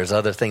 Louis. There's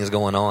other things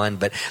going on,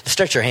 but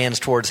stretch your hands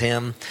towards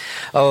him.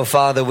 Oh,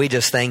 Father, we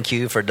just thank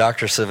you for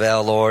Dr.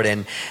 Savelle, Lord,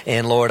 and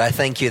Lord, I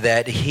thank you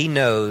that he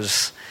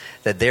knows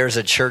that there's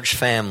a church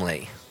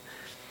family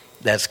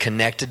that's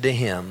connected to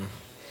him,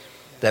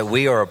 that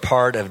we are a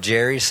part of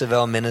Jerry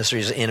Savelle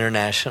Ministries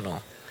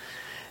International.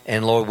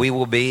 And Lord, we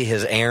will be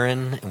his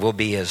Aaron, we'll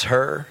be his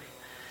her,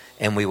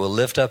 and we will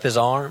lift up his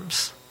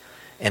arms.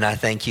 And I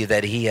thank you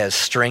that he has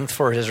strength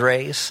for his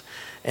race.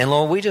 And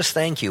Lord, we just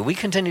thank you. We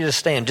continue to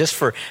stand just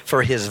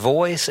for his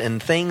voice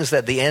and things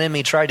that the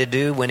enemy tried to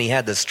do when he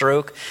had the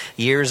stroke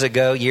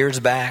years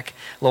back.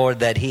 Lord,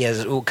 that he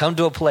has come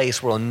to a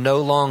place where he'll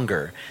no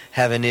longer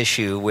have an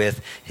issue with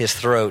his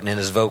throat and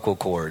his vocal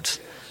cords.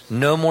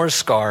 No more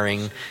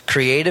scarring,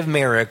 creative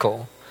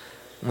miracle.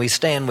 We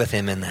stand with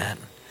him in that.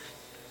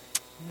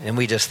 And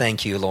we just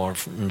thank you, Lord.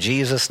 In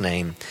Jesus'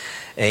 name,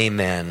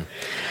 amen.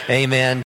 Amen.